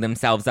building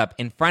themselves up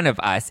in front of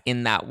us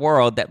in that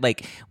world that,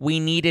 like, we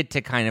needed to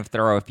kind of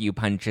throw a few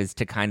punches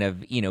to kind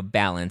of, you know,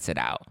 balance it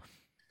out.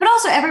 But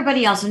also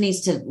everybody also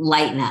needs to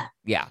lighten up.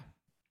 Yeah.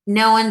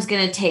 No one's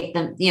going to take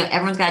them, you know,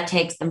 everyone's got to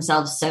take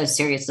themselves so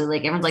seriously.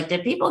 Like, everyone's like,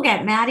 did people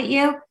get mad at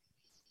you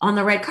on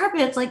the red carpet?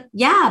 It's like,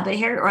 yeah, but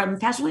here, or on the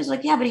Fashion Week, it's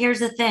like, yeah, but here's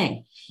the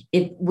thing.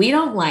 If we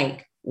don't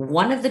like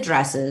one of the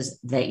dresses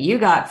that you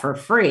got for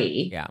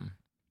free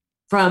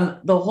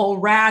from the whole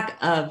rack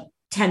of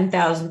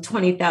 $10,000,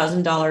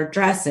 $20,000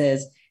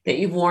 dresses that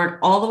you've worn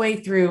all the way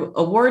through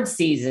award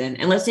season,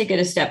 and let's take it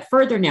a step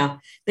further now,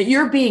 that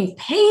you're being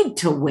paid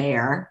to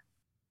wear.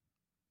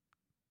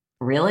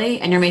 Really?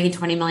 And you're making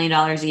 $20 million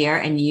a year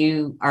and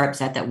you are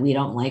upset that we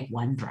don't like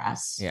one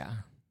dress. Yeah.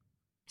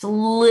 It's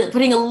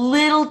putting a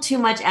little too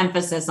much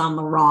emphasis on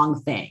the wrong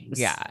things.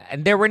 Yeah.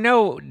 And there were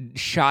no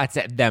shots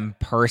at them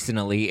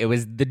personally. It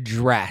was the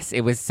dress.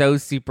 It was so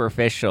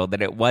superficial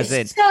that it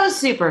wasn't. It's so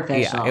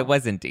superficial. Yeah, it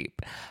wasn't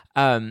deep.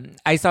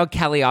 I saw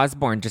Kelly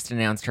Osbourne just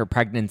announced her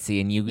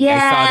pregnancy, and I saw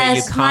that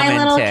you commented.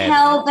 My little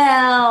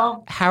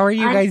cowbell. How are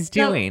you guys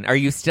doing? Are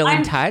you still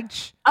in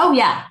touch? Oh,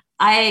 yeah.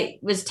 I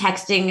was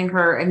texting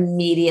her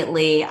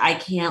immediately. I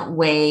can't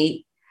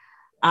wait.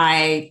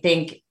 I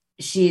think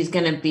she's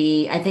going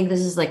to I think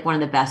this is like one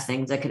of the best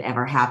things that could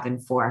ever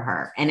happen for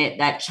her. And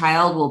that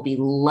child will be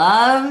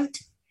loved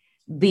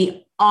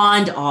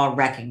beyond all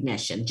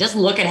recognition. Just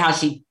look at how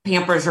she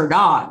pampers her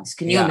dogs.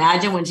 Can you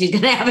imagine when she's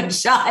going to have a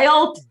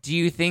child? Do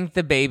you think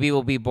the baby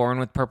will be born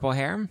with purple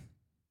hair?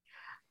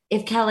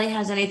 If Kelly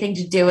has anything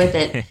to do with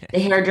it, the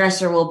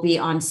hairdresser will be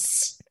on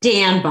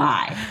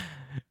standby.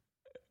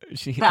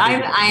 But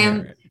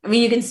I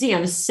mean, you can see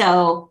I'm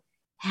so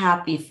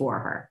happy for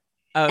her.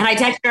 And I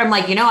text her, I'm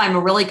like, I'm a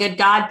really good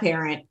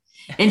godparent.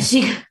 And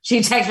she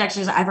texted me, she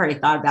says, I've already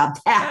thought about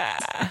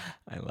that.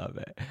 I love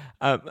it.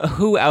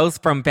 Who else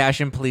from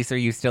Fashion Police are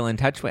you still in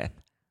touch with?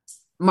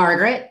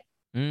 Margaret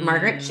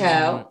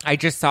Cho. I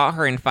just saw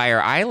her in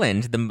Fire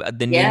Island, the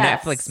new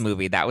Netflix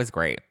movie. That was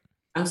great.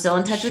 I'm still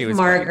in touch with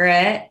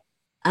Margaret.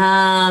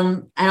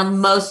 And a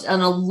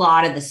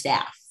lot of the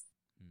staff.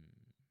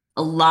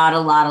 A lot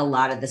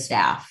of the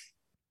staff.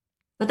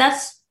 But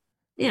that's,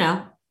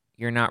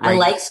 you're not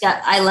right.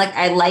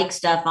 I like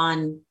stuff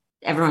on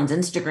everyone's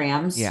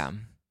Instagrams. Yeah.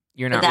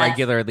 You're not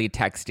regularly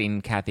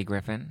texting Kathy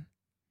Griffin.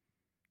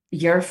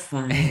 You're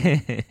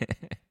funny.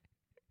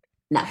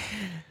 No.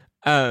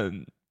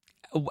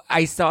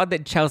 I saw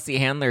that Chelsea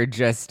Handler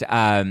just,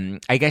 I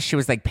guess she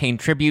was like paying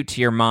tribute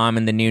to your mom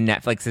in the new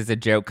Netflix is a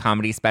Joke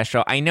comedy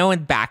special. I know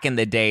back in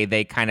the day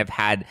they kind of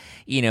had,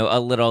 a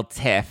little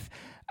tiff.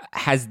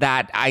 Has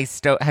that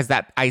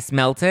ice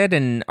melted?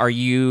 And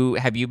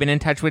have you been in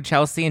touch with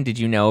Chelsea? And did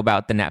you know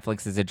about the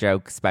Netflix is a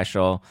Joke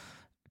special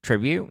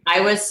tribute?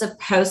 I was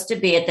supposed to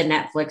be at the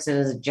Netflix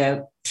is a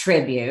Joke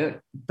tribute,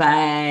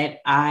 but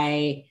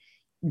I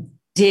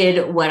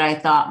did what I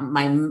thought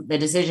the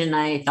decision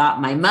I thought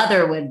my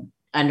mother would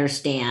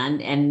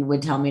understand and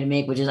would tell me to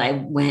make, which is I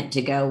went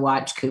to go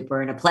watch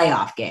Cooper in a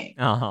playoff game.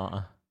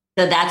 Uh-huh.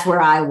 So that's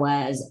where I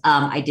was.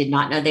 I did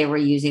not know they were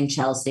using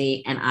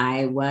Chelsea, and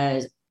I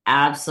was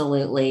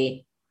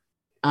absolutely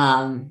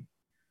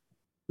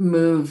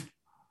moved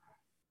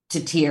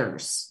to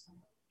tears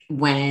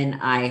when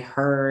I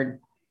heard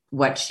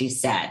what she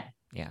said.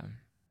 Yeah.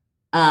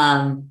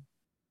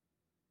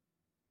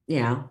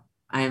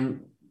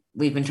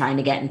 We've been trying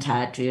to get in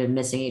touch. We've been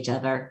missing each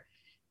other.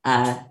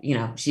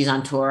 She's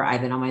on tour.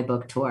 I've been on my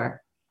book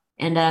tour,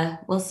 and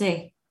we'll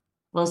see.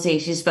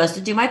 She's supposed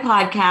to do my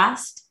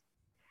podcast.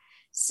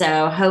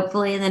 So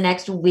hopefully in the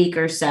next week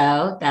or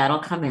so, that'll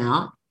come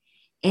out.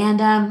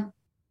 And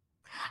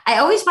I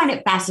always find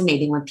it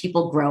fascinating when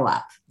people grow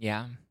up.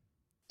 Yeah.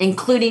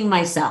 Including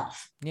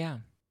myself. Yeah.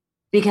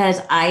 Because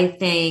I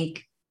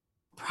think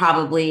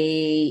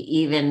probably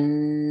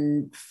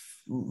even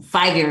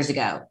 5 years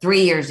ago,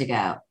 3 years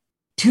ago,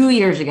 2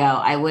 years ago,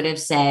 I would have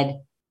said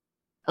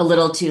a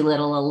little too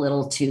little, a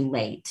little too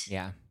late.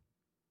 Yeah.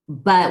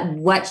 But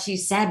what she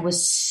said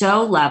was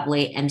so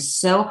lovely and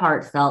so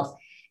heartfelt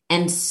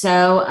and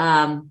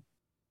so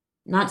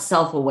not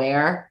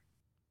self-aware,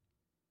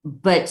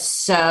 but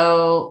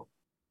so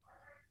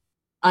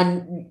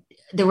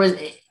there was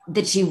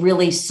that she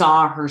really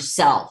saw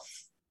herself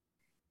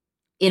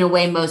in a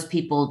way most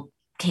people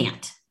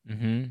can't,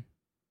 and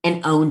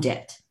owned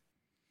it.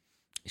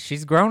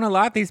 She's grown a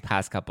lot these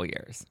past couple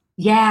years.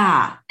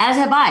 Yeah, as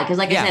have I. Because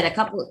I said,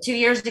 2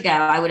 years ago,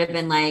 I would have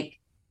been like,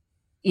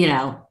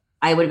 a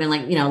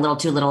little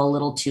too little, a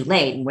little too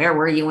late. And where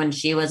were you when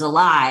she was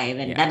alive?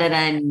 And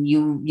and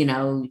you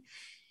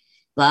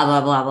blah,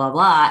 blah, blah, blah,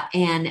 blah.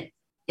 And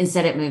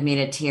instead it moved me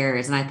to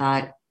tears. And I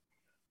thought,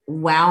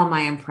 wow, am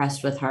I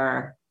impressed with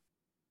her?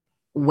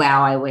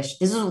 Wow, I wish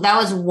that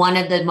was one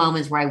of the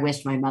moments where I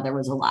wished my mother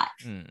was alive.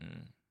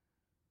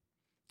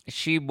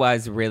 She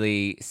was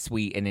really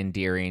sweet and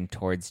endearing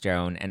towards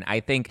Joan, and I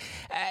think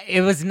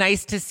it was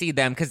nice to see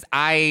them because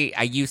I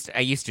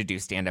used to do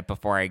stand-up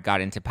before I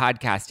got into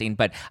podcasting,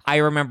 but I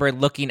remember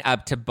looking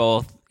up to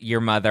both your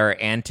mother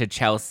and to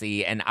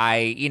Chelsea, and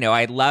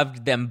I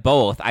loved them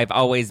both. I've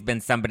always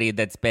been somebody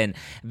that's been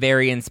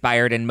very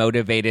inspired and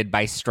motivated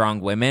by strong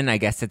women. I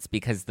guess it's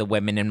because the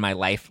women in my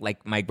life,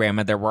 like my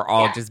grandmother, were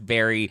all just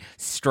very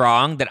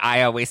strong that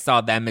I always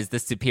saw them as the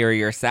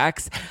superior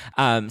sex.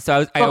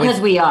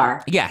 Because we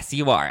are. Yes,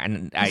 you are.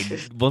 And I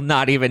will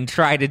not even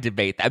try to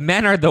debate that.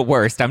 Men are the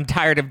worst. I'm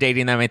tired of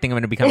dating them. I think I'm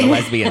going to become a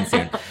lesbian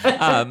soon.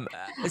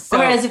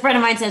 Or as a friend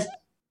of mine says,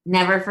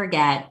 never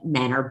forget,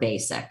 men are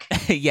basic.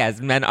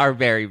 Yes, men are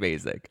very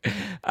basic,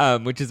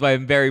 which is why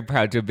I'm very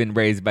proud to have been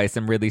raised by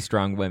some really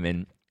strong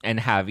women and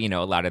have, a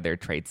lot of their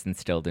traits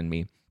instilled in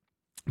me.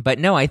 But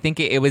no, I think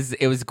it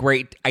was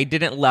great. I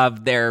didn't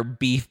love their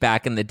beef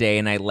back in the day,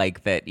 and I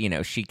like that,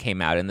 she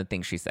came out and the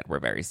things she said were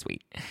very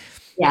sweet.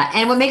 Yeah,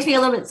 and what makes me a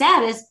little bit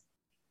sad is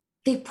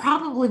they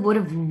probably would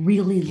have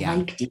really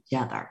liked each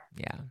other.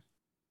 Yeah.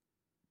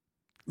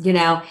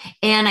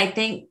 And I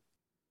think,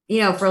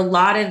 for a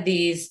lot of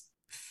these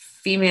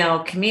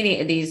female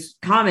these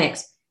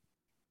comics,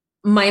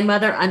 my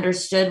mother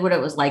understood what it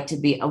was like to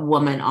be a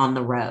woman on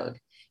the road.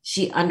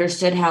 She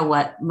understood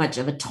what much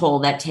of a toll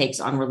that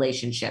takes on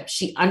relationships.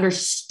 She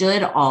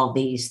understood all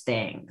these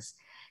things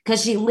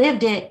because she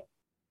lived it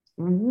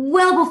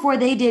well before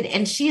they did.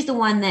 And she's the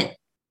one that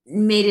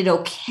made it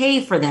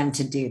okay for them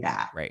to do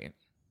that. Right.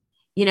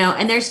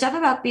 And there's stuff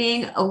about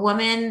being a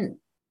woman,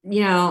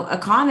 a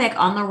comic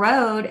on the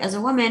road as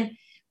a woman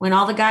when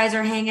all the guys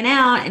are hanging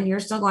out and you're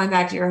still going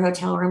back to your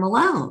hotel room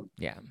alone.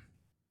 Yeah.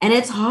 And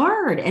it's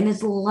hard and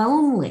it's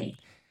lonely.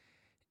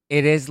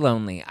 It is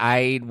lonely.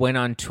 I went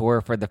on tour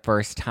for the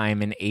first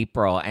time in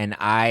April, and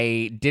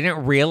I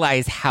didn't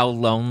realize how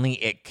lonely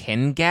it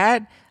can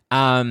get.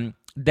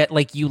 That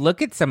like you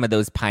look at some of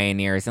those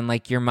pioneers, and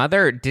like your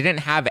mother didn't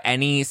have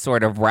any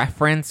sort of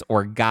reference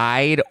or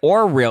guide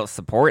or real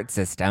support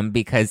system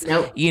because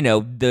Nope. you know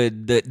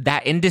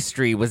that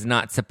industry was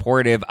not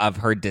supportive of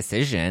her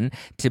decision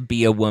to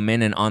be a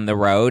woman and on the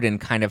road and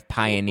kind of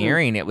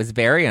pioneering. It was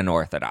very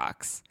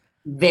unorthodox.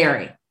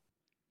 Very,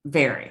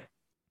 very.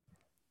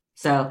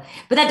 So,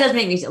 but that does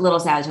make me a little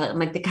sad. I'm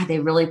like, God, they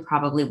really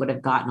probably would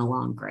have gotten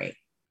along great.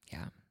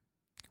 Yeah.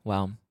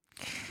 Well,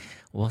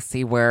 we'll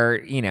see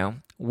where,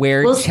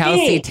 where We'll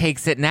Chelsea see.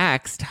 takes it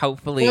next.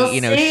 Hopefully, We'll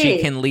she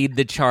see. can lead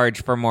the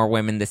charge for more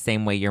women the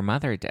same way your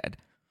mother did.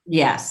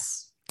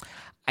 Yes.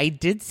 I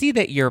did see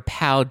that your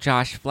pal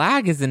Josh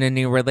Flagg is in a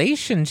new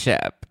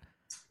relationship.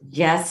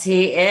 Yes,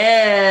 he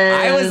is.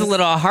 I was a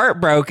little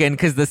heartbroken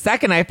because the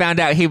second I found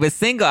out he was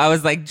single, I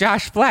was like,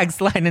 Josh Flagg,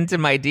 slide into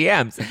my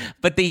DMs.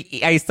 But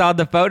I saw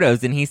the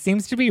photos and he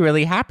seems to be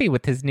really happy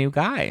with his new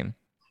guy.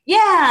 Yeah,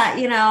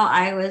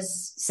 I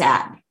was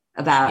sad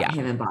about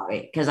him and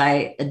Bobby because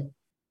I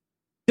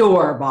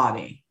adore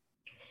Bobby.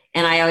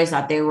 And I always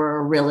thought they were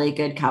a really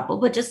good couple,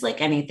 but just like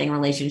anything,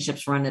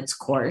 relationships run its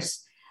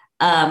course.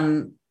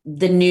 The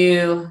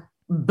new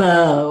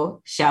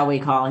beau, shall we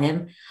call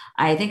him,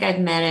 I think I've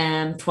met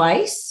him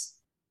twice.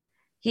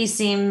 He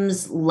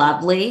seems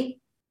lovely.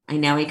 I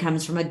know he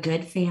comes from a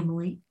good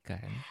family.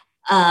 Okay.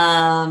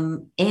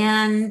 And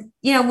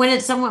when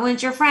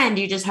it's your friend,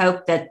 you just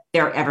hope that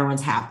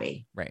everyone's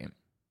happy. Right.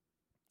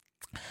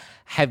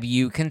 Have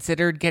you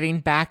considered getting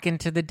back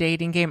into the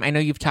dating game? I know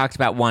you've talked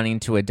about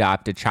wanting to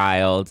adopt a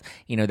child.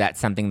 That's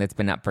something that's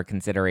been up for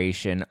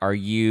consideration. Are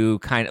you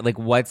kind of like,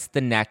 what's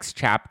the next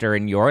chapter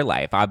in your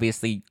life?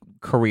 Obviously,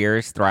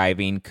 career's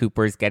thriving.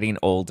 Cooper's getting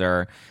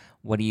older.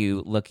 What are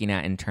you looking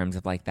at in terms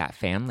of like that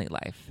family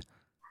life?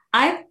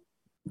 I've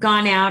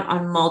gone out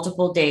on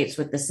multiple dates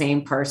with the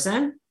same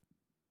person.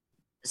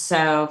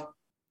 So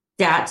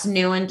that's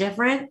new and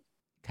different.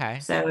 Okay.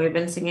 So we've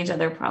been seeing each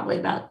other probably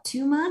about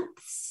 2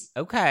 months.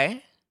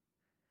 Okay.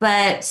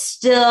 But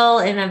still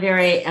in a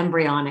very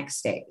embryonic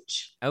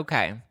stage.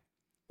 Okay.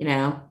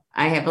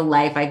 I have a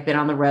life. I've been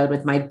on the road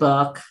with my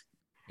book.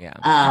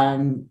 Yeah.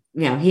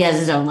 He has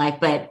his own life,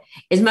 but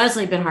it's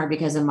mostly been hard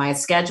because of my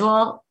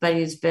schedule. But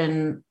he's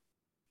been,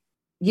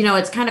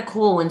 it's kind of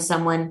cool when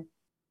someone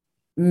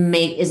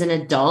is an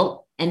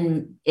adult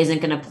and isn't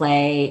going to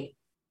play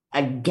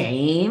a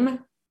game.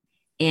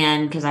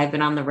 And because I've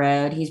been on the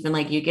road, he's been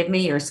like, you give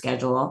me your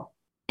schedule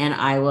and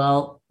I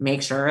will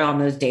make sure on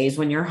those days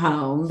when you're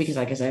home, because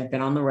like I said, I've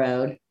been on the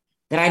road,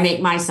 that I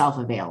make myself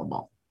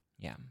available.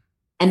 Yeah.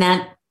 And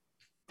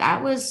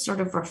that was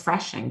sort of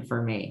refreshing for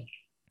me.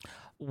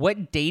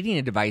 What dating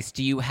advice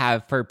do you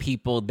have for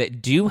people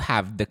that do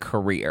have the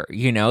career,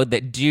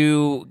 that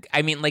do,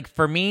 like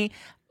for me,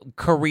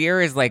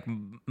 career is like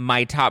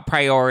my top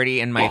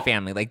priority and my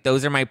family. Like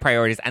those are my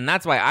priorities. And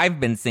that's why I've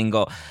been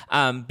single.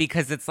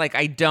 Because it's like,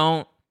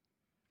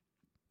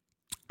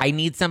 I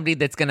need somebody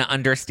that's going to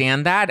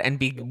understand that and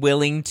be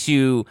willing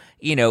to,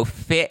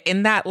 fit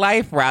in that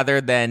life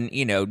rather than,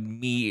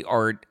 me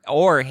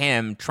or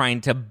him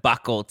trying to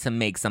buckle to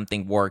make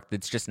something work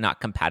that's just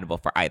not compatible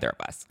for either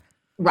of us.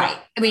 Right.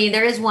 I mean,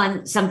 there is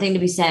something to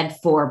be said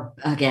for,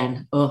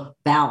 again,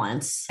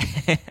 balance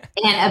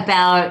and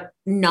about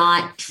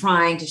not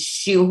trying to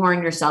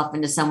shoehorn yourself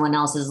into someone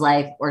else's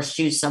life or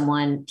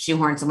shoehorn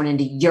someone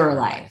into your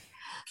life.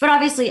 But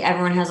obviously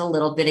everyone has a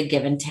little bit of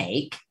give and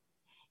take.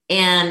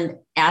 And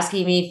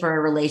asking me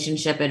for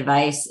relationship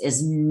advice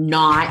is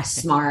not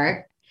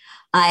smart.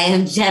 I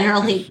am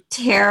generally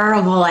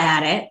terrible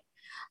at it.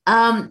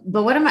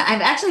 But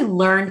I've actually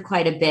learned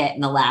quite a bit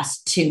in the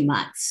last 2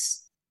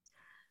 months,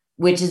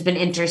 which has been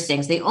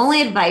interesting. So the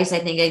only advice I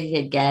think I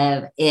could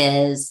give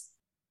is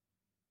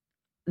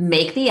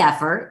make the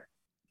effort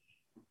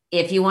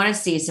if you want to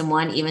see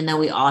someone, even though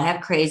we all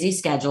have crazy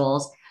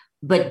schedules,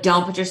 but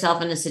don't put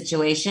yourself in a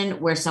situation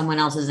where someone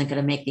else isn't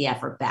going to make the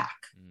effort back.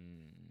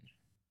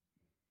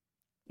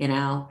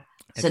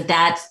 So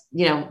that's,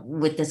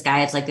 with this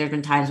guy, it's like, there's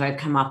been times where I've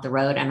come off the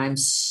road and I'm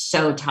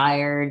so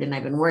tired and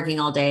I've been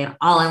working all day and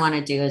all I want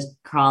to do is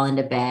crawl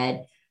into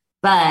bed,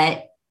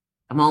 but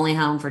I'm only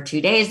home for 2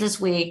 days this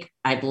week.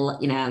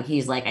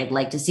 He's like, I'd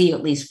like to see you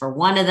at least for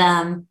one of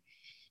them.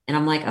 And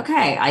I'm like,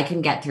 okay, I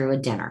can get through a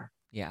dinner.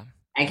 Yeah.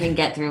 I can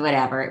get through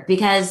whatever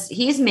because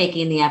he's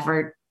making the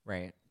effort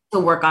right to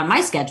work on my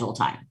schedule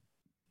time.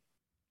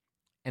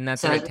 And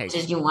that's so what it takes.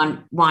 As you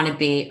want to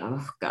be,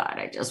 oh God,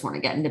 I just want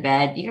to get into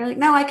bed. You're like,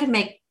 no, I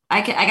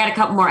got a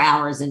couple more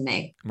hours in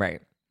me. Right.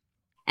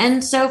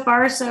 And so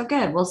far, so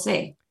good. We'll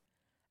see.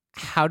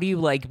 How do you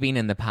like being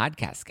in the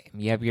podcast game?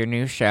 You have your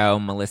new show,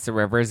 Melissa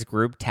Rivers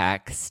Group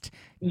Text.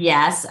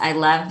 Yes, I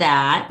love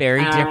that.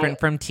 Very different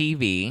from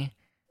TV.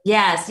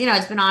 Yes.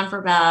 It's been on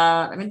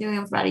I've been doing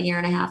it for about 1.5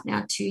 years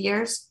now, 2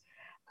 years.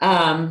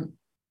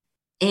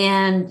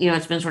 And,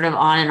 it's been sort of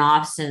on and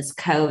off since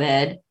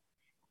COVID.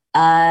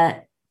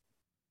 I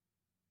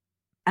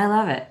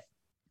love it.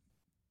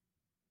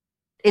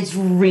 It's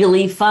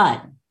really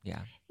fun.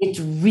 Yeah. It's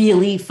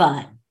really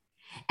fun.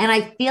 And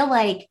I feel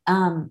like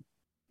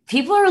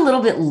people are a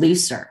little bit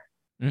looser.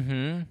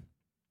 Mm-hmm.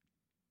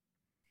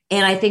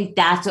 And I think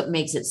that's what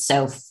makes it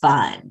so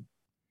fun.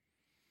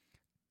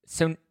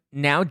 So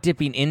now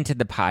dipping into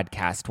the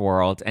podcast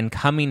world and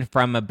coming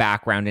from a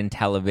background in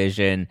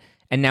television,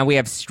 and now we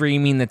have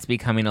streaming that's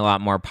becoming a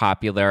lot more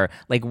popular.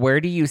 Like, where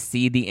do you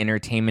see the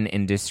entertainment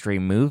industry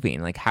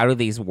moving? Like, how do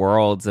these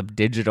worlds of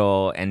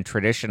digital and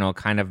traditional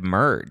kind of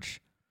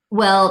merge?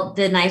 Well,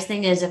 the nice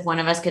thing is if one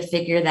of us could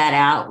figure that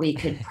out, we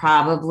should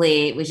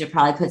probably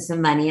put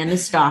some money in the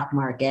stock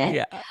market.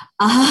 Yeah.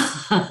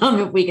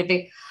 If we could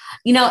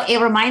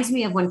it reminds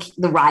me of when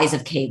the rise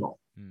of cable.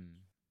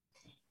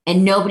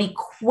 And nobody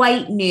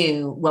quite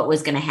knew what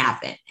was going to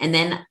happen. And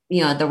then,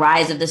 the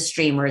rise of the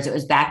streamers, it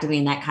was back to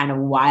being that kind of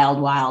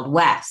wild, wild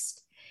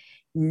west.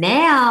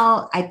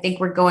 Now, I think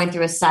we're going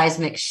through a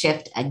seismic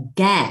shift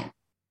again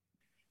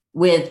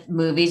with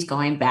movies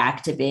going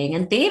back to being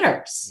in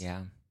theaters.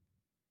 Yeah.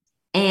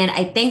 And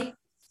I think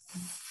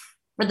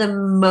for the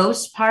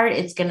most part,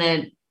 it's going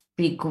to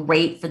be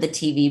great for the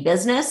TV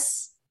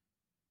business.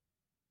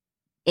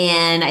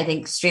 And I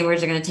think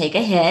streamers are going to take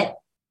a hit.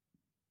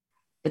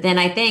 But then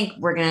I think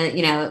we're going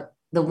to,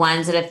 the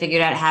ones that have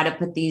figured out how to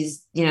put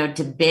these,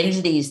 to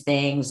binge these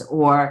things,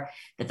 or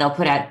that they'll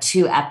put out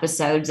 2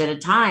 episodes at a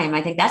time.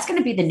 I think that's going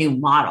to be the new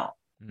model.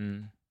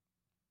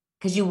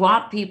 Because you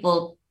want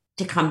people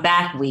to come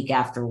back week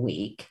after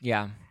week.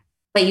 Yeah.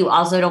 But you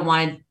also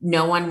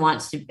no one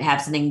wants to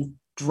have something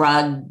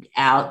drugged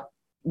out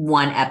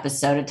 1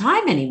 episode at a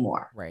time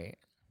anymore. Right.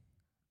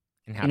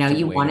 And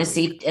you want to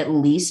see at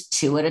least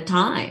 2 at a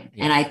time.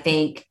 Yeah. And I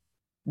think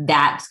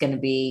that's going to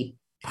be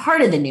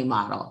part of the new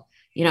model.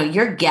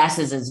 Your guess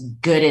is as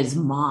good as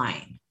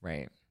mine.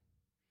 Right.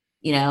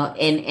 But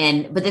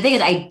the thing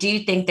is, I do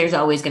think there's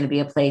always going to be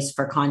a place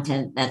for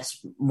content that's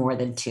more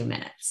than 2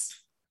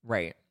 minutes.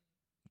 Right.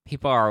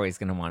 People are always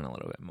going to want a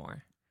little bit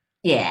more.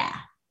 Yeah.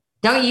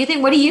 Don't you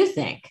think? What do you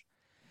think?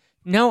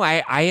 No,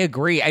 I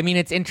agree. I mean,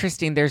 it's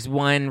interesting. There's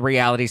one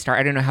reality star.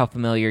 I don't know how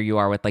familiar you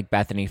are with like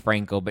Bethany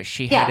Frankel, but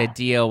she had a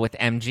deal with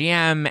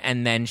MGM,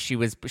 and then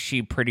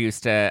she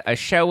produced a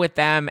show with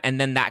them, and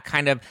then that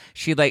kind of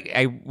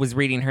I was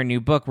reading her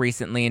new book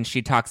recently, and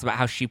she talks about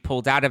how she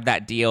pulled out of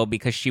that deal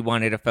because she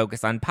wanted to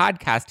focus on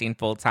podcasting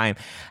full time.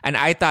 And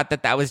I thought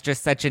that was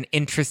just such an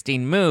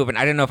interesting move, and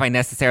I don't know if I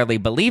necessarily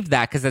believe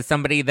that, because as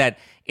somebody that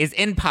is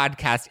in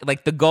podcast,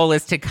 like the goal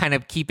is to kind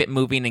of keep it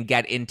moving and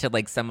get into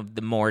like some of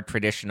the more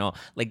traditional,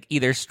 like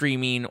either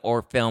streaming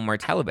or film or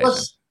television. Well,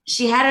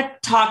 she had a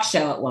talk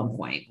show at one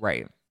point,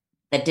 right,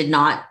 that did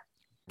not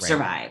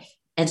survive,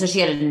 and so she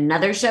had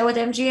another show with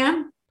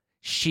MGM.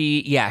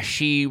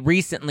 She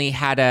recently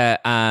had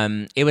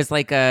it was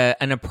like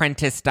an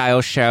apprentice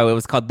style show. It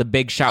was called The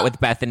Big Shot with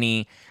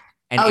Bethany,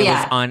 and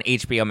was on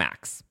HBO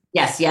Max.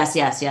 Yes.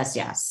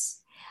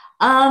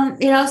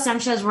 Some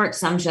shows work,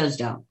 some shows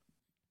don't.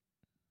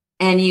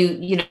 And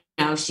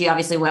she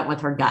obviously went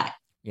with her gut.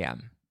 Yeah.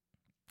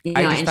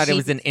 I just thought it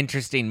was an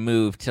interesting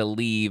move to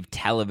leave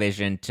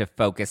television to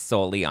focus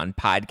solely on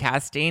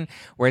podcasting,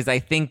 whereas I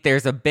think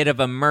there's a bit of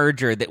a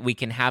merger that we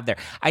can have there.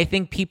 I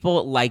think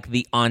people like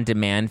the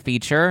on-demand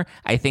feature.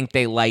 I think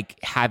they like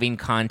having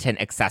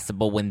content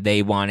accessible when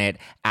they want it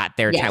at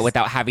their time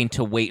without having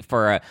to wait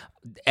for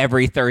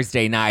every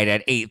Thursday night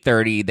at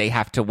 8:30, they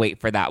have to wait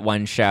for that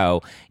one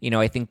show.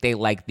 I think they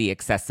like the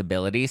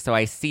accessibility. So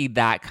I see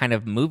that kind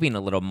of moving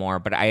a little more,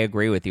 but I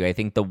agree with you. I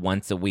think the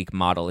once a week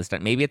model is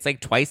done. Maybe it's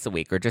like twice a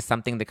week or just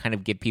something to kind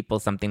of give people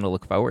something to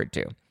look forward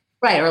to.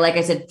 Right. Or like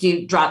I said,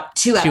 do drop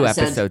 2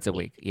 episodes a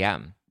week. Yeah.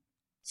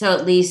 So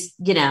at least,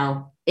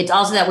 it's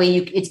also that way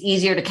it's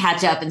easier to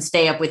catch up and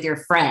stay up with your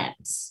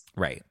friends.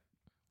 Right.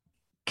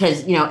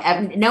 Because,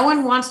 no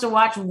one wants to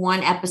watch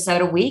 1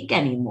 episode a week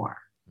anymore.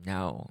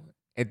 No.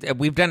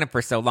 We've done it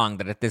for so long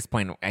that at this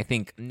point, I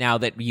think now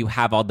that you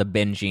have all the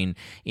binging,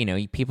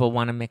 people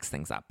want to mix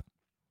things up.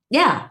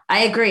 Yeah,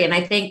 I agree. And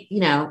I think,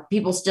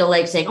 people still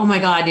like saying, oh my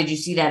God, did you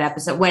see that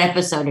episode? What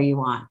episode are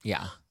you on?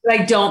 Yeah. But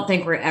I don't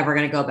think we're ever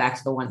going to go back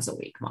to the once a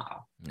week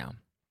model. No.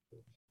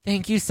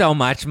 Thank you so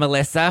much,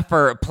 Melissa,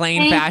 for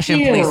playing Fashion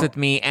Police with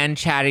me and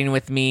chatting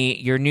with me.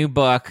 Your new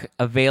book,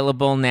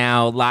 available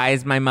now,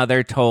 Lies My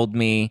Mother Told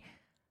Me.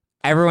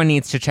 Everyone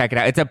needs to check it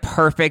out. It's a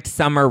perfect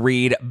summer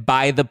read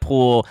by the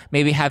pool.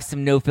 Maybe have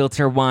some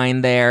no-filter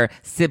wine there,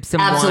 sip some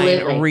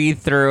wine, read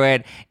through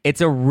it. It's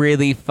a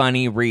really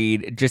funny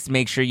read. Just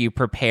make sure you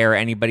prepare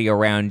anybody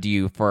around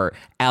you for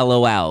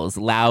LOLs,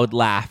 loud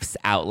laughs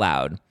out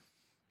loud.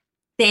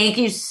 Thank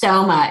you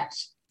so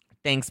much.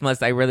 Thanks,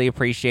 Melissa. I really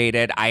appreciate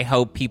it. I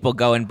hope people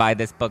go and buy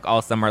this book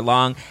all summer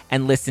long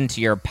and listen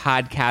to your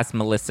podcast,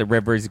 Melissa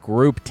Rivers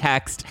Group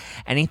Text.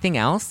 Anything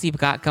else you've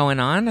got going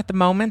on at the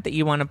moment that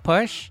you want to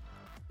push?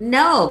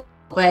 No,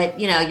 but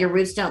your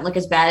roots don't look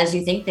as bad as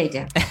you think they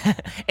do.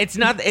 It's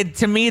not,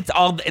 to me, it's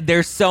all,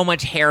 there's so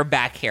much hair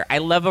back here. I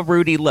love a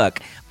rooty look,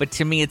 but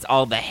to me, it's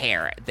all the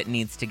hair that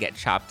needs to get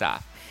chopped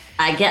off.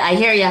 I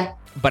hear you.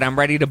 But I'm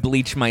ready to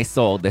bleach my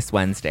soul this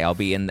Wednesday. I'll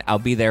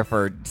be there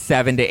for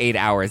 7 to 8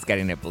 hours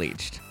getting it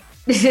bleached.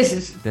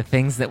 The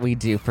things that we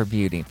do for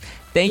beauty.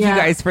 Thank you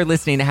guys for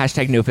listening to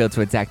Hashtag No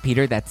Filter with Zach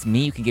Peter. That's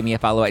me. You can give me a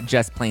follow at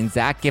Just Plain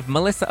Zach. Give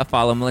Melissa a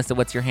follow. Melissa,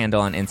 what's your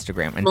handle on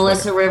Instagram and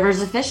Melissa Twitter?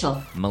 Rivers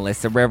Official.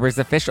 Melissa Rivers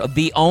Official.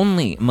 The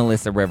only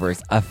Melissa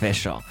Rivers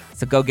Official.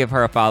 So go give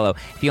her a follow.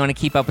 If you want to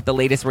keep up with the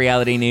latest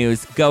reality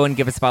news, go and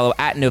give us a follow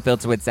at No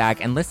Filter with Zach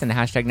and listen to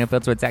Hashtag No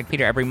Filter with Zach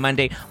Peter every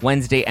Monday,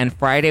 Wednesday, and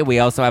Friday. We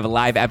also have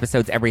live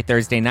episodes every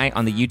Thursday night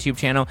on the YouTube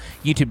channel,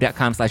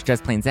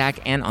 youtube.com/justplainzach,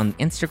 and on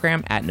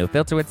Instagram at No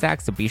Filter with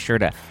Zach. So be sure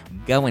to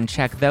go and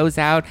check those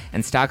out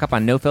and stock up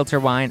on No Filter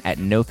Wine at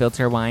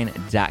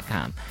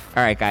nofilterwine.com.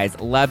 All right, guys.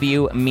 Love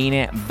you. Mean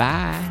it.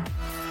 Bye.